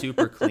you eat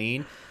super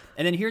clean.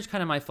 And then here's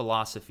kind of my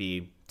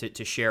philosophy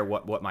to share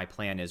what my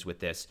plan is with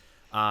this.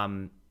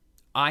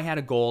 I had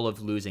a goal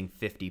of losing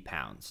 50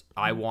 pounds.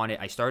 I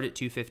started at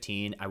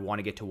 215. I want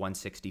to get to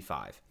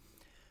 165.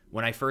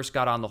 When I first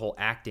got on the whole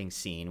acting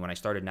scene, when I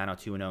started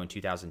 90210 in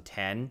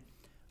 2010,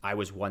 I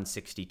was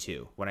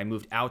 162. When I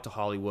moved out to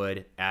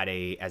Hollywood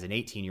as an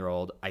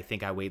 18-year-old, I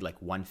think I weighed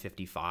like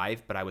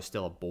 155, but I was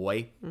still a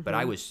boy, but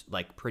I was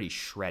like pretty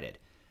shredded.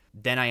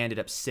 Then I ended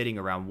up sitting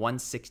around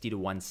 160 to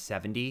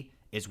 170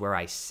 is where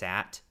I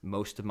sat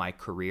most of my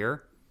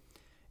career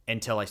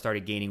until I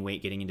started gaining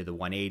weight, getting into the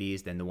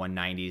 180s, then the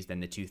 190s, then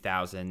the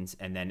 2000s.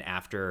 And then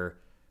after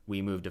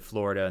we moved to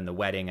Florida and the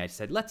wedding, I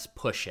said, let's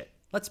push it.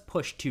 Let's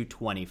push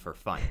 220 for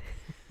fun.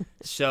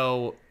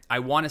 So I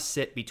want to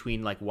sit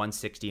between like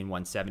 160 and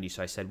 170.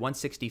 So I said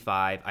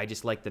 165. I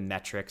just like the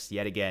metrics.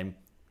 Yet again,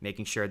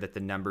 making sure that the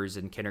numbers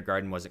in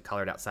kindergarten wasn't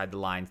colored outside the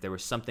lines. There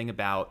was something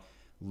about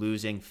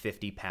losing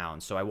 50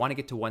 pounds. So I want to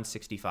get to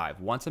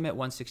 165. Once I'm at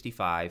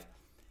 165,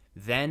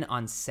 then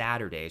on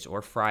Saturdays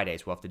or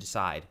Fridays, we'll have to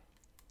decide,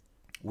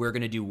 we're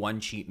going to do one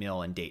cheat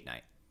meal and date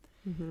night.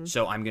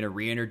 So I'm going to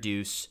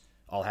reintroduce,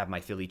 I'll have my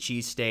Philly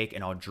cheesesteak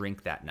and I'll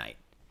drink that night.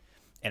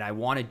 And I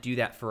want to do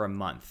that for a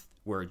month,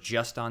 where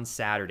just on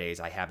Saturdays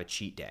I have a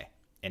cheat day.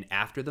 And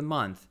after the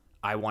month,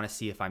 I want to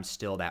see if I'm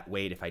still that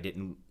weight. If I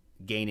didn't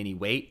gain any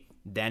weight,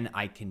 then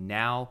I can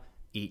now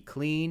eat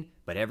clean,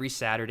 but every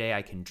Saturday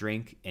I can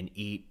drink and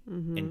eat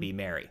and be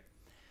merry.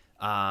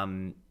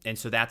 And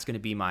so that's going to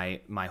be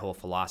my whole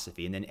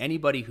philosophy. And then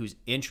anybody who's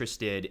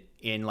interested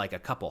in like a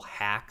couple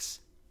hacks,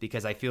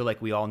 because I feel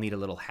like we all need a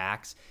little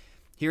hacks.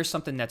 Here's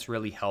something that's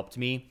really helped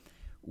me.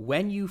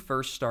 When you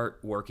first start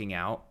working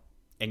out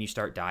and you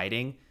start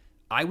dieting,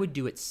 I would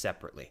do it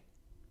separately.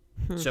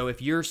 So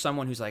if you're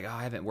someone who's like, oh,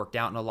 I haven't worked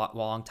out in a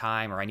long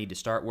time, or I need to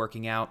start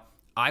working out,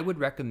 I would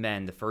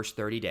recommend the first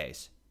 30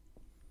 days,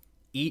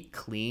 eat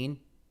clean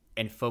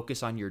and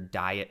focus on your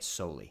diet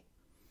solely.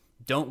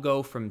 Don't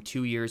go from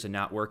 2 years of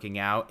not working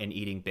out and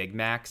eating Big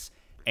Macs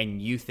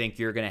and you think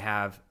you're going to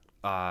have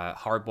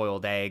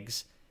hard-boiled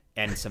eggs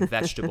and some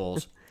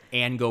vegetables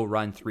and go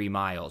run 3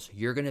 miles.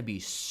 You're going to be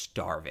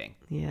starving.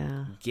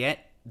 Yeah.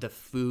 Get the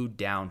food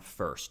down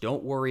first.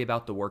 Don't worry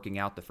about the working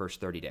out the first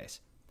 30 days.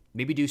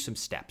 Maybe do some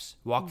steps.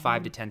 Walk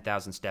 5 to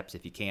 10,000 steps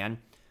if you can,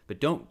 but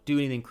don't do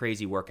anything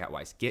crazy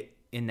workout-wise. Get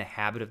in the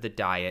habit of the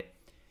diet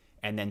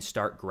and then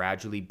start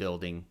gradually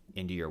building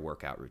into your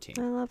workout routine.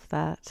 I love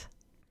that.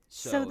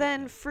 So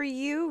then for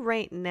you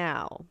right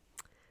now,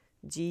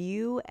 do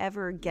you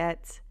ever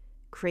get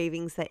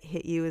cravings that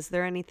hit you? Is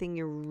there anything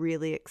you're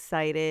really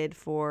excited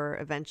for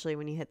eventually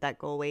when you hit that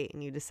goal weight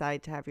and you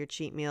decide to have your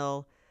cheat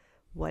meal?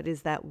 What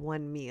is that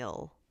one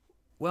meal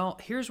Well,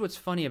 here's what's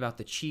funny about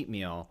the cheat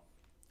meal.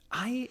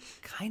 I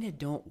kind of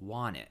don't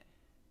want it.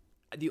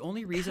 The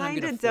only reason I'm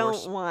going to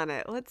force... don't want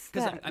it. What's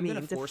that I'm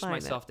going to force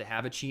myself to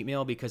have a cheat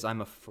meal because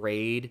I'm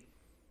afraid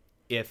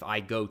if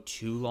I go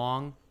too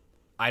long,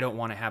 I don't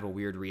want to have a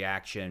weird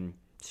reaction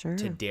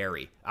to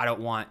dairy. I don't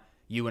want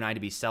you and I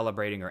to be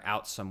celebrating or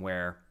out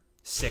somewhere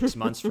 6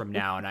 months from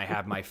now and I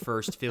have my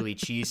first Philly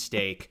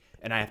cheesesteak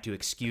and I have to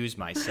excuse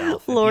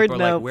myself. And Lord, people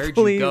are no, like, where'd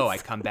please. you go? I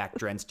come back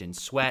drenched in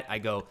sweat. I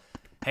go,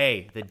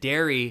 hey, the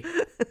dairy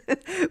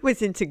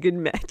wasn't a good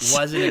match.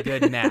 Wasn't a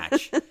good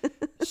match.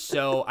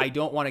 So I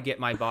don't want to get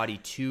my body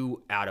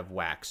too out of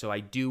whack. So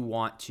I do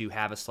want to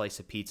have a slice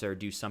of pizza or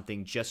do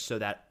something just so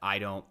that I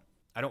don't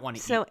want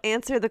to eat. So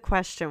answer the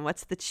question,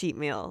 what's the cheat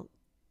meal?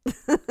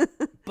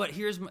 But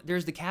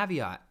there's the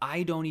caveat.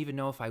 I don't even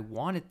know if I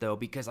want it though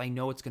because I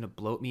know it's going to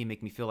bloat me and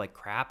make me feel like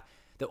crap.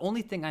 The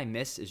only thing I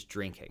miss is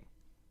drinking.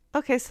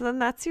 Okay, so then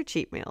that's your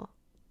cheat meal.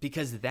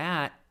 Because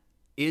that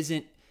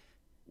isn't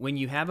when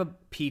you have a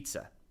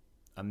pizza,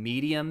 a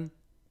medium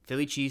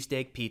Philly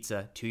cheesesteak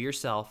pizza to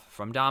yourself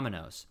from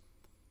Domino's.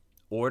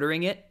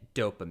 Ordering it,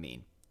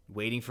 dopamine.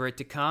 Waiting for it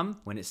to come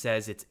when it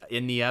says it's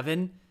in the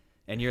oven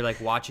and you're like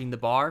watching the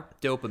bar,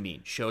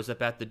 dopamine. Shows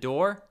up at the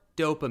door,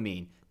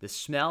 dopamine. The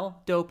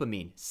smell,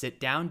 dopamine. Sit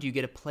down, do you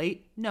get a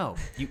plate? No.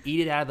 You eat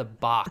it out of the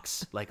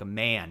box like a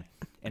man.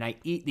 And I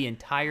eat the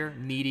entire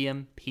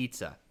medium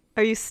pizza.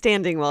 Are you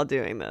standing while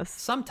doing this?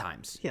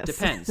 Sometimes. Yes.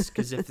 Depends.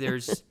 Because if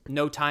there's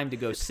no time to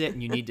go sit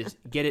and you need to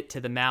get it to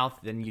the mouth,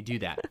 then you do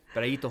that.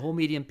 But I eat the whole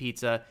medium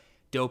pizza,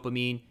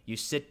 dopamine, you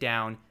sit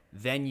down,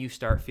 then you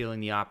start feeling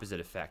the opposite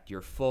effect.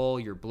 You're full,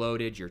 you're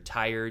bloated, you're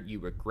tired, you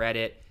regret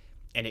it,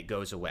 and it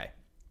goes away.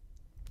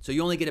 So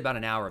you only get about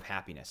an hour of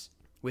happiness.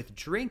 With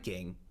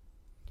drinking,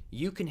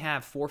 you can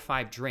have 4 or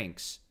 5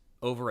 drinks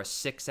over a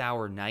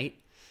 6-hour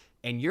night,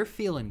 and you're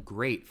feeling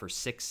great for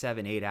 6,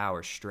 7, 8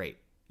 hours straight.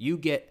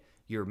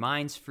 Your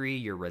mind's free,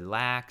 you're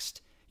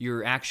relaxed,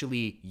 you're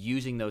actually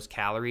using those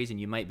calories,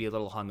 and you might be a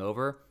little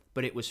hungover,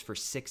 but it was for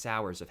 6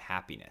 hours of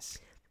happiness.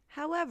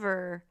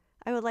 However,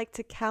 I would like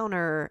to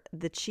counter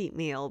the cheat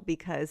meal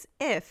because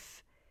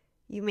if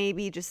you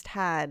maybe just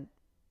had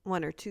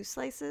 1 or 2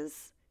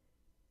 slices,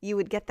 you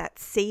would get that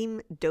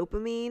same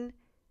dopamine,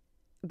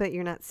 but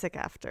you're not sick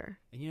after.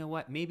 And you know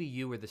what? Maybe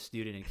you were the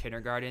student in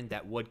kindergarten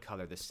that would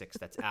color the 6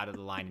 that's out of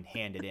the line and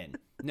hand it in.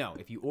 No,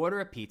 if you order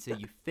a pizza,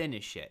 you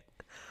finish it.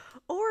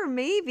 Or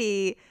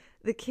maybe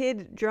the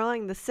kid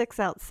drawing the 6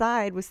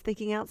 outside was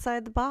thinking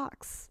outside the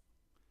box,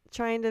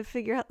 trying to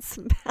figure out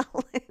some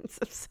balance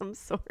of some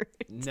sort.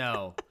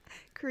 No.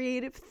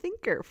 Creative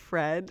thinker,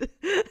 Fred.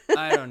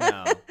 I don't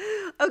know.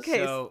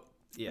 Okay. So,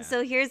 yeah.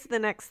 So here's the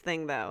next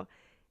thing, though.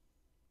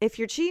 If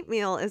your cheat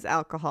meal is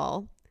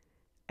alcohol,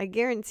 I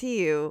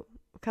guarantee you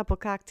a couple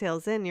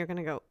cocktails in, you're going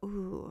to go,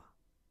 ooh,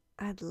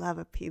 I'd love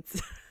a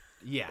pizza.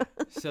 Yeah.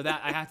 So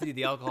that I have to do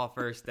the alcohol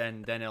first,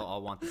 then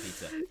I'll want the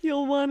pizza.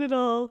 You'll want it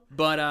all.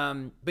 But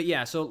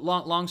yeah, so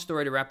long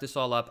story to wrap this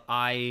all up,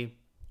 I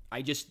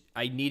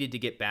needed to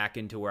get back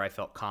into where I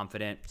felt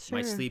confident. Sure.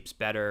 My sleep's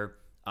better.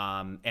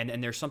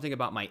 And there's something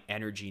about my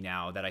energy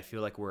now that I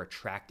feel like we're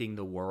attracting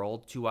the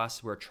world to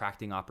us. We're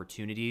attracting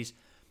opportunities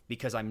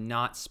because I'm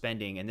not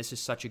spending, and this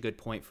is such a good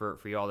point for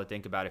you all to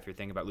think about if you're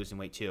thinking about losing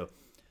weight too.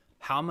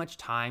 How much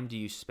time do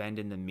you spend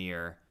in the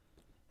mirror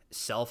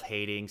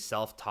self-hating,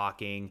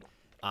 self-talking,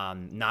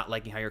 not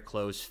liking how your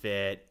clothes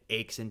fit,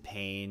 aches and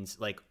pains,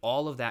 like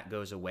all of that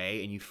goes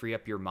away and you free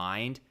up your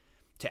mind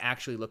to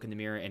actually look in the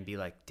mirror and be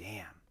like,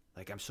 damn,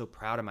 like I'm so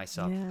proud of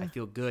myself. Yeah. I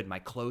feel good. My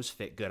clothes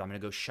fit good. I'm going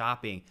to go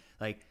shopping.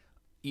 Like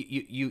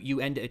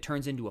it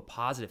turns into a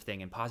positive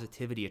thing, and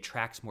positivity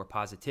attracts more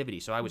positivity.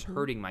 So I was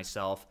hurting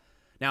myself.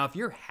 Now, if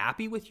you're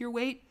happy with your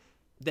weight,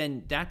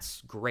 then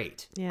that's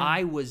great. Yeah.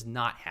 I was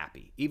not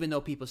happy. Even though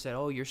people said,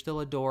 oh, you're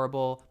still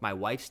adorable. My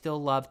wife still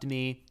loved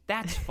me.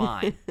 That's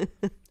fine.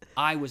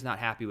 I was not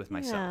happy with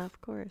myself. Yeah, of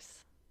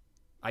course.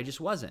 I just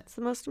wasn't. It's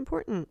the most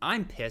important.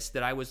 I'm pissed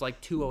that I was like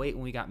 208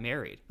 when we got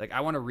married. Like, I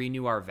want to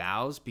renew our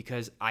vows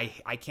because I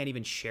can't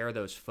even share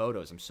those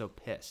photos. I'm so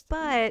pissed.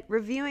 But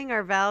reviewing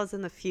our vows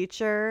in the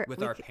future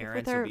With our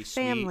parents with our would be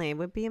sweet. family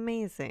would be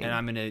amazing. And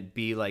I'm going to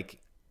be like,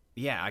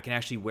 yeah, I can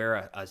actually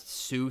wear a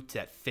suit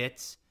that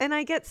fits. And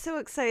I get so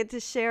excited to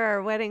share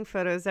our wedding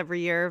photos every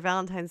year,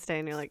 Valentine's Day,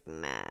 and you're like,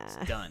 nah.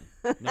 It's done.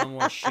 No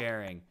more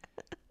sharing.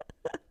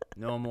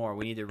 No more.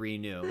 We need to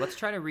renew. Let's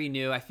try to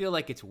renew. I feel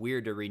like it's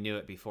weird to renew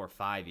it before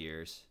 5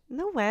 years.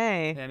 No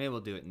way. Yeah, maybe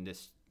we'll do it in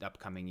this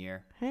upcoming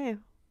year. Hey.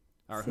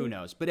 Or who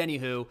knows. But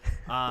anywho,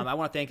 I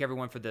want to thank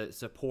everyone for the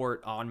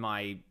support on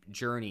my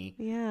journey.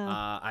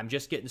 Yeah. I'm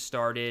just getting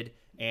started.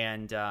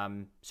 And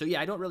so, yeah,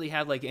 I don't really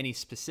have like any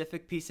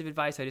specific piece of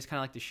advice. I just kind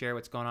of like to share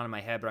what's going on in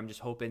my head. But I'm just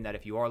hoping that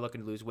if you are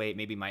looking to lose weight,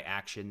 maybe my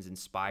actions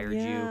inspired you.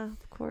 Yeah,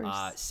 of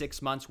course.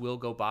 6 months will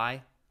go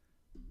by.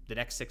 The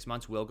next 6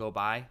 months will go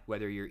by,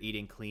 whether you're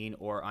eating clean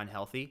or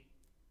unhealthy.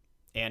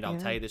 And I'll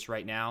tell you this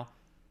right now,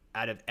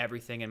 out of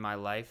everything in my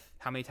life,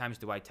 how many times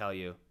do I tell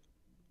you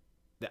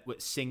that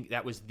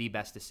was the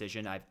best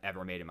decision I've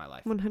ever made in my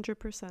life?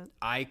 100%.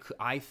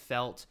 I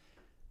felt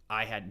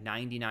I had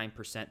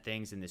 99%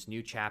 things in this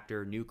new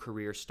chapter, new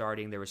career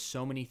starting. There were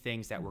so many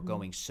things that were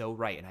going so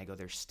right. And I go,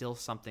 there's still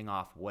something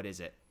off. What is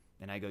it?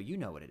 And I go, you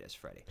know what it is,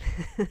 Freddie.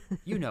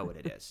 You know what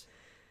it is.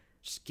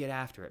 Just get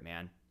after it,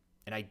 man.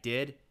 And I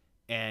did.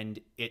 And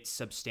it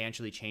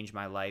substantially changed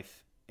my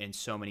life in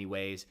so many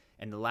ways.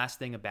 And the last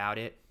thing about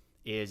it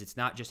is it's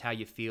not just how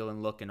you feel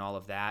and look and all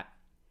of that.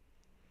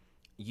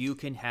 You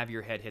can have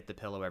your head hit the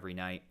pillow every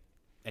night.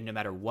 And no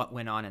matter what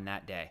went on in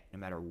that day, no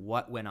matter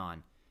what went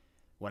on,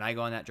 when I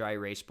go on that dry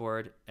erase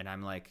board and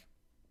I'm like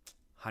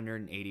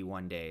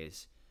 181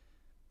 days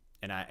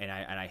and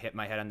I hit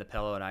my head on the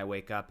pillow and I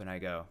wake up and I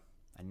go,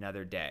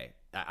 another day.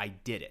 I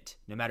did it.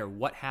 No matter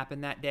what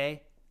happened that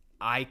day,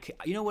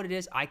 you know what it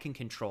is? I can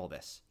control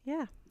this.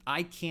 Yeah.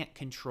 I can't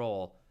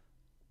control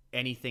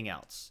anything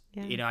else.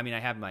 Yeah. You know, I mean, I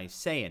have my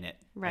say in it.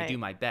 Right. I do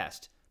my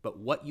best. But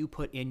what you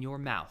put in your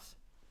mouth,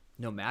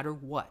 no matter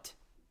what,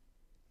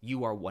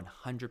 you are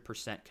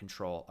 100%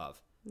 control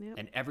of. Yep.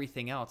 And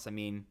everything else, I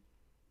mean,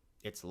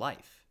 it's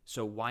life.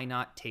 So why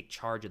not take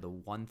charge of the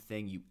one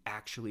thing you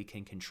actually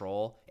can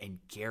control and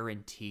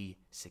guarantee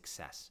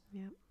success?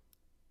 Yep.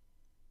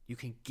 You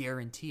can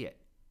guarantee it.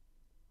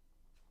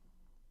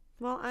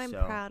 Well, I'm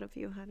proud of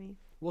you, honey.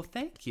 Well,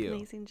 thank you.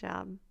 Amazing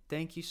job.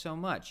 Thank you so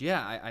much.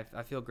 Yeah,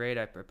 I feel great.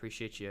 I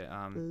appreciate you.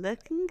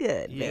 Looking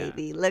good,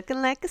 baby.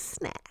 Looking like a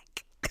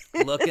snack.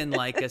 Looking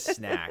like a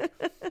snack.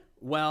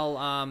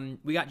 Well,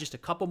 we got just a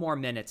couple more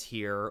minutes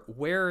here.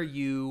 Where are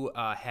you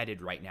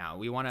headed right now?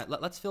 We want to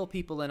let's fill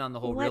people in on the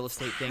whole real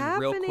estate thing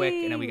real quick,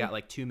 and then we got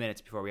like 2 minutes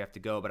before we have to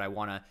go. But I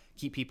want to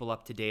keep people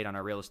up to date on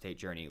our real estate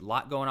journey. A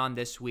lot going on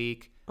this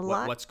week.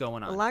 What's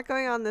going on? A lot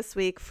going on this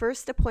week.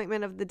 First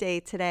appointment of the day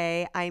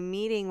today. I'm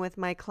meeting with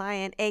my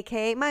client,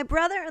 aka my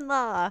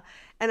brother-in-law,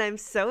 and I'm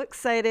so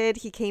excited.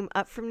 He came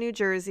up from New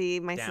Jersey.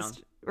 My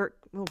sister.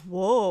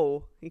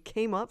 Whoa! He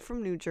came up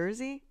from New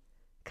Jersey.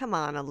 Come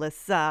on,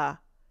 Alyssa.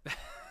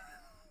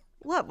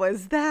 What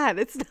was that?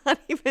 It's not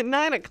even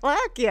 9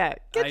 o'clock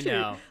yet. Get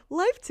your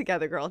life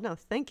together, girl. No,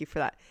 thank you for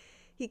that.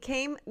 He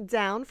came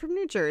down from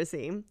New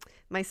Jersey.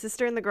 My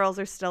sister and the girls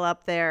are still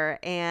up there.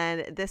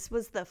 And this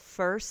was the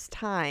first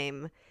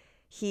time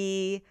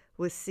he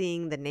was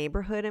seeing the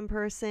neighborhood in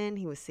person.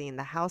 He was seeing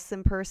the house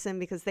in person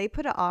because they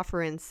put an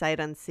offer in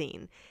sight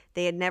unseen.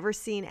 They had never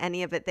seen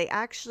any of it. They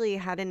actually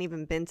hadn't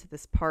even been to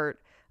this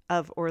part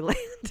of Orlando,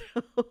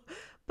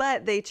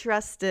 but they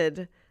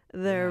trusted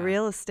their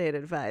real estate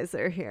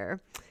advisor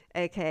here,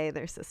 aka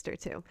their sister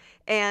too.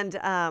 And,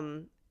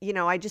 you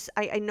know,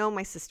 I know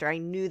my sister. I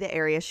knew the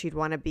area she'd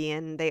want to be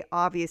in. They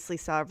obviously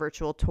saw a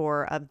virtual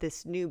tour of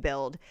this new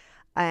build.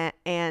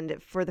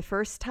 And for the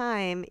first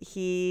time,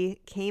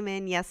 he came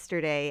in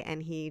yesterday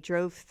and he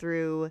drove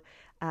through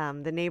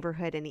the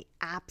neighborhood and he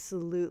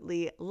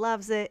absolutely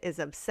loves it, is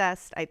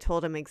obsessed. I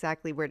told him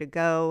exactly where to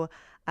go,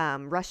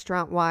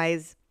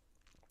 restaurant-wise.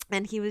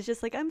 And he was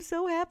just like, I'm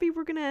so happy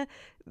we're going to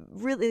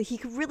he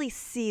could really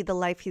see the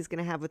life he's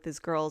going to have with his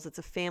girls. It's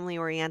a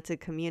family-oriented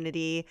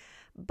community,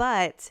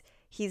 but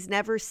he's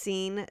never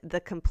seen the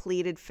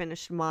completed,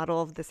 finished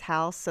model of this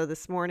house. So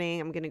this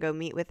morning I'm going to go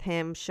meet with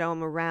him, show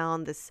him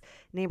around. This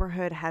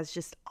neighborhood has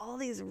just all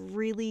these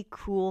really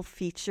cool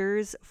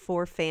features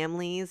for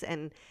families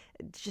and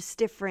just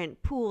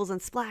different pools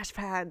and splash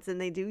pads, and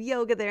they do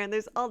yoga there, and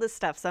there's all this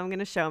stuff. So I'm going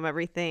to show him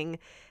everything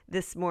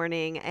this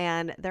morning,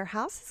 and their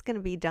house is going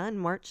to be done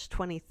March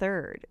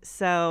 23rd.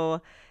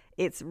 So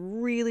it's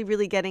really,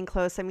 really getting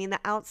close. I mean, the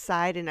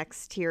outside and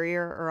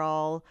exterior are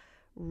all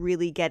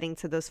really getting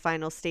to those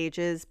final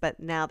stages, but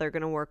now they're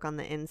going to work on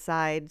the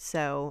inside.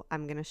 So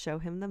I'm going to show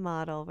him the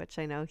model, which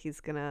I know he's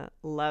going to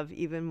love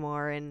even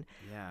more. And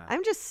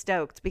I'm just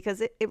stoked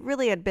because it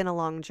really had been a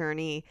long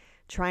journey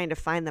trying to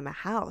find them a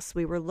house.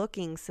 We were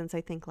looking since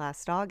I think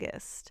last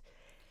August.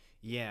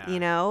 Yeah. You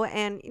know,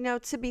 and, you know,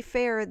 to be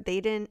fair, they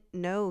didn't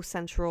know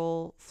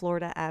Central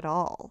Florida at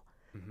all.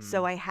 Mm-hmm.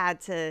 So I had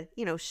to,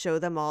 you know, show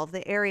them all of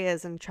the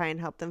areas and try and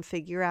help them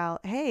figure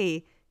out,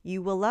 hey,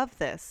 you will love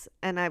this.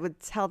 And I would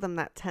tell them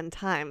that 10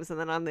 times. And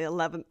then on the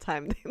 11th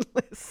time, they'd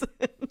listen.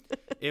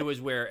 It was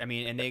where, I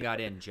mean, and they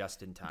got in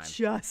just in time.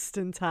 Just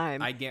in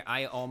time.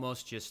 I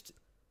almost just,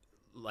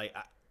 like,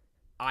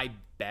 I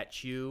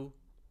bet you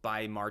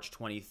by March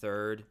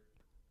 23rd,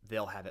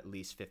 they'll have at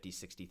least 50,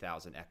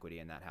 60,000 equity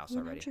in that house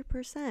already.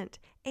 100%.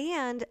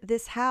 And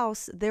this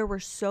house, there were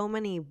so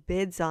many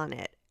bids on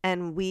it.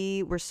 And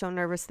we were so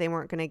nervous they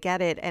weren't going to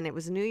get it. And it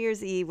was New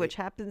Year's Eve, which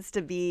happens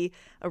to be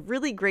a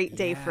really great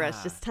day for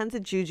us. Just tons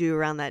of juju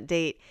around that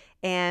date.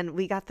 And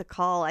we got the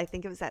call, I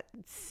think it was at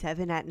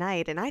 7 at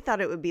night. And I thought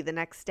it would be the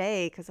next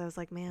day because I was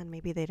like, man,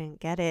 maybe they didn't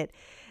get it.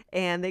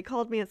 And they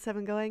called me at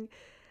 7 going,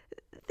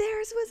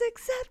 theirs was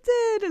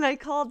accepted. And I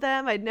called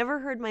them. I'd never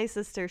heard my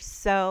sister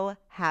so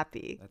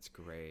happy. That's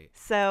great.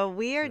 So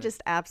we are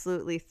just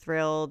absolutely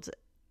thrilled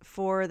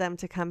for them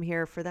to come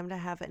here, for them to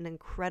have an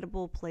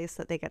incredible place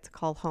that they get to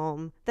call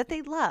home, that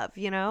they love,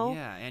 you know?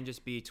 Yeah, and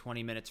just be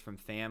 20 minutes from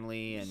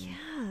family. And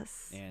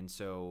and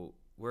so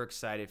we're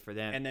excited for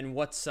them. And then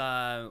what's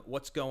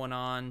going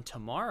on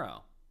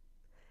tomorrow?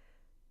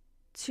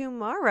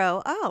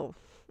 Tomorrow? Oh,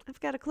 I've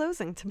got a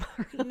closing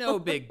tomorrow. No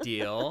big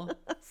deal.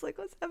 I was like,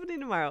 what's happening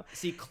tomorrow?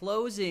 See,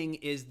 closing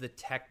is the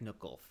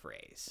technical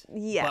phrase.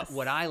 Yes. But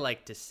what I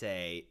like to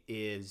say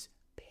is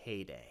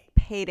payday.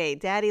 Payday.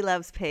 Daddy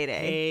loves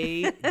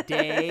payday.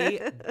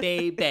 Payday,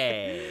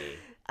 baby.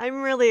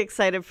 I'm really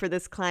excited for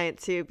this client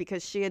too,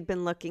 because she had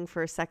been looking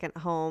for a second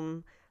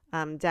home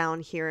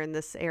down here in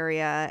this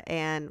area,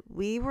 and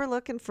we were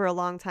looking for a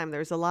long time.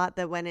 There's a lot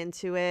that went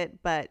into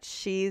it, but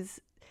she's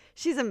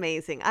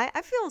amazing.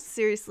 I feel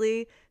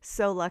seriously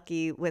so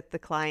lucky with the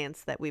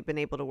clients that we've been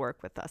able to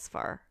work with thus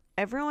far.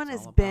 Everyone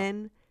has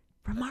been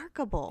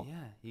remarkable. Yeah,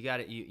 you got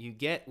it. You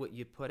get what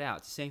you put out.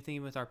 It's the same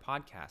thing with our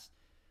podcast.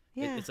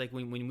 Yeah. It's like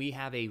when we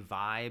have a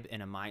vibe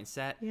and a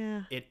mindset,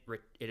 Yeah. it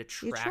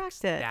attracts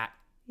it. that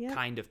Yep.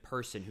 kind of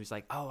person who's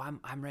like, oh,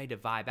 I'm ready to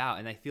vibe out.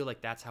 And I feel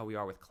like that's how we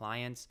are with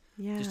clients.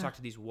 Yeah. Just talked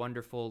to these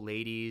wonderful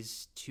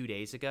ladies 2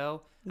 days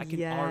ago. I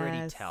can already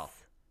Yes. tell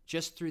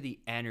just through the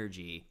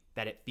energy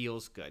that it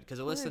feels good. Because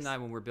Alyssa and I,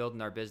 when we're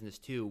building our business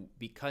too,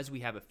 because we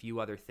have a few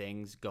other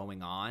things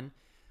going on,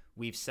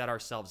 we've set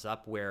ourselves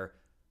up where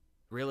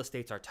real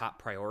estate's our top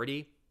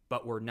priority,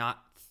 but we're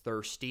not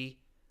thirsty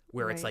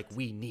where it's Right. like,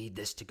 we need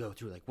this to go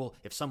through. Like, well,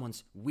 if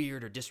someone's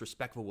weird or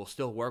disrespectful, we'll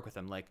still work with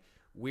them. Like,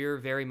 we're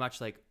very much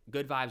like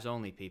good vibes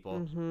only people.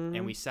 Mm-hmm.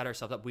 And we set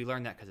ourselves up. We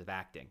learned that because of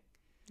acting.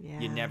 Yeah.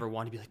 You never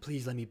want to be like,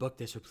 please let me book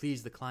this, or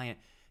please the client.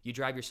 You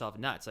drive yourself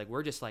nuts. Like,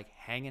 we're just like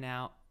hanging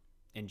out,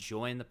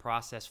 enjoying the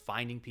process,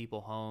 finding people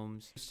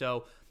homes.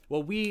 So,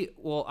 I'm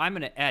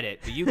going to edit,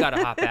 but you got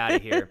to hop out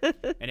of here.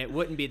 And it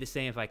wouldn't be the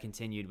same if I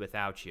continued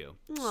without you.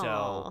 Aw.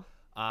 So,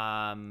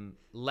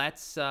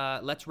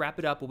 let's wrap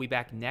it up. We'll be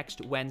back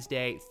next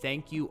Wednesday.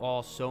 Thank you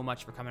all so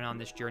much for coming on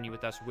this journey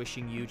with us.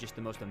 Wishing you just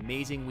the most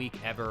amazing week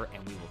ever,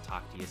 and we will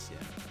talk to you soon.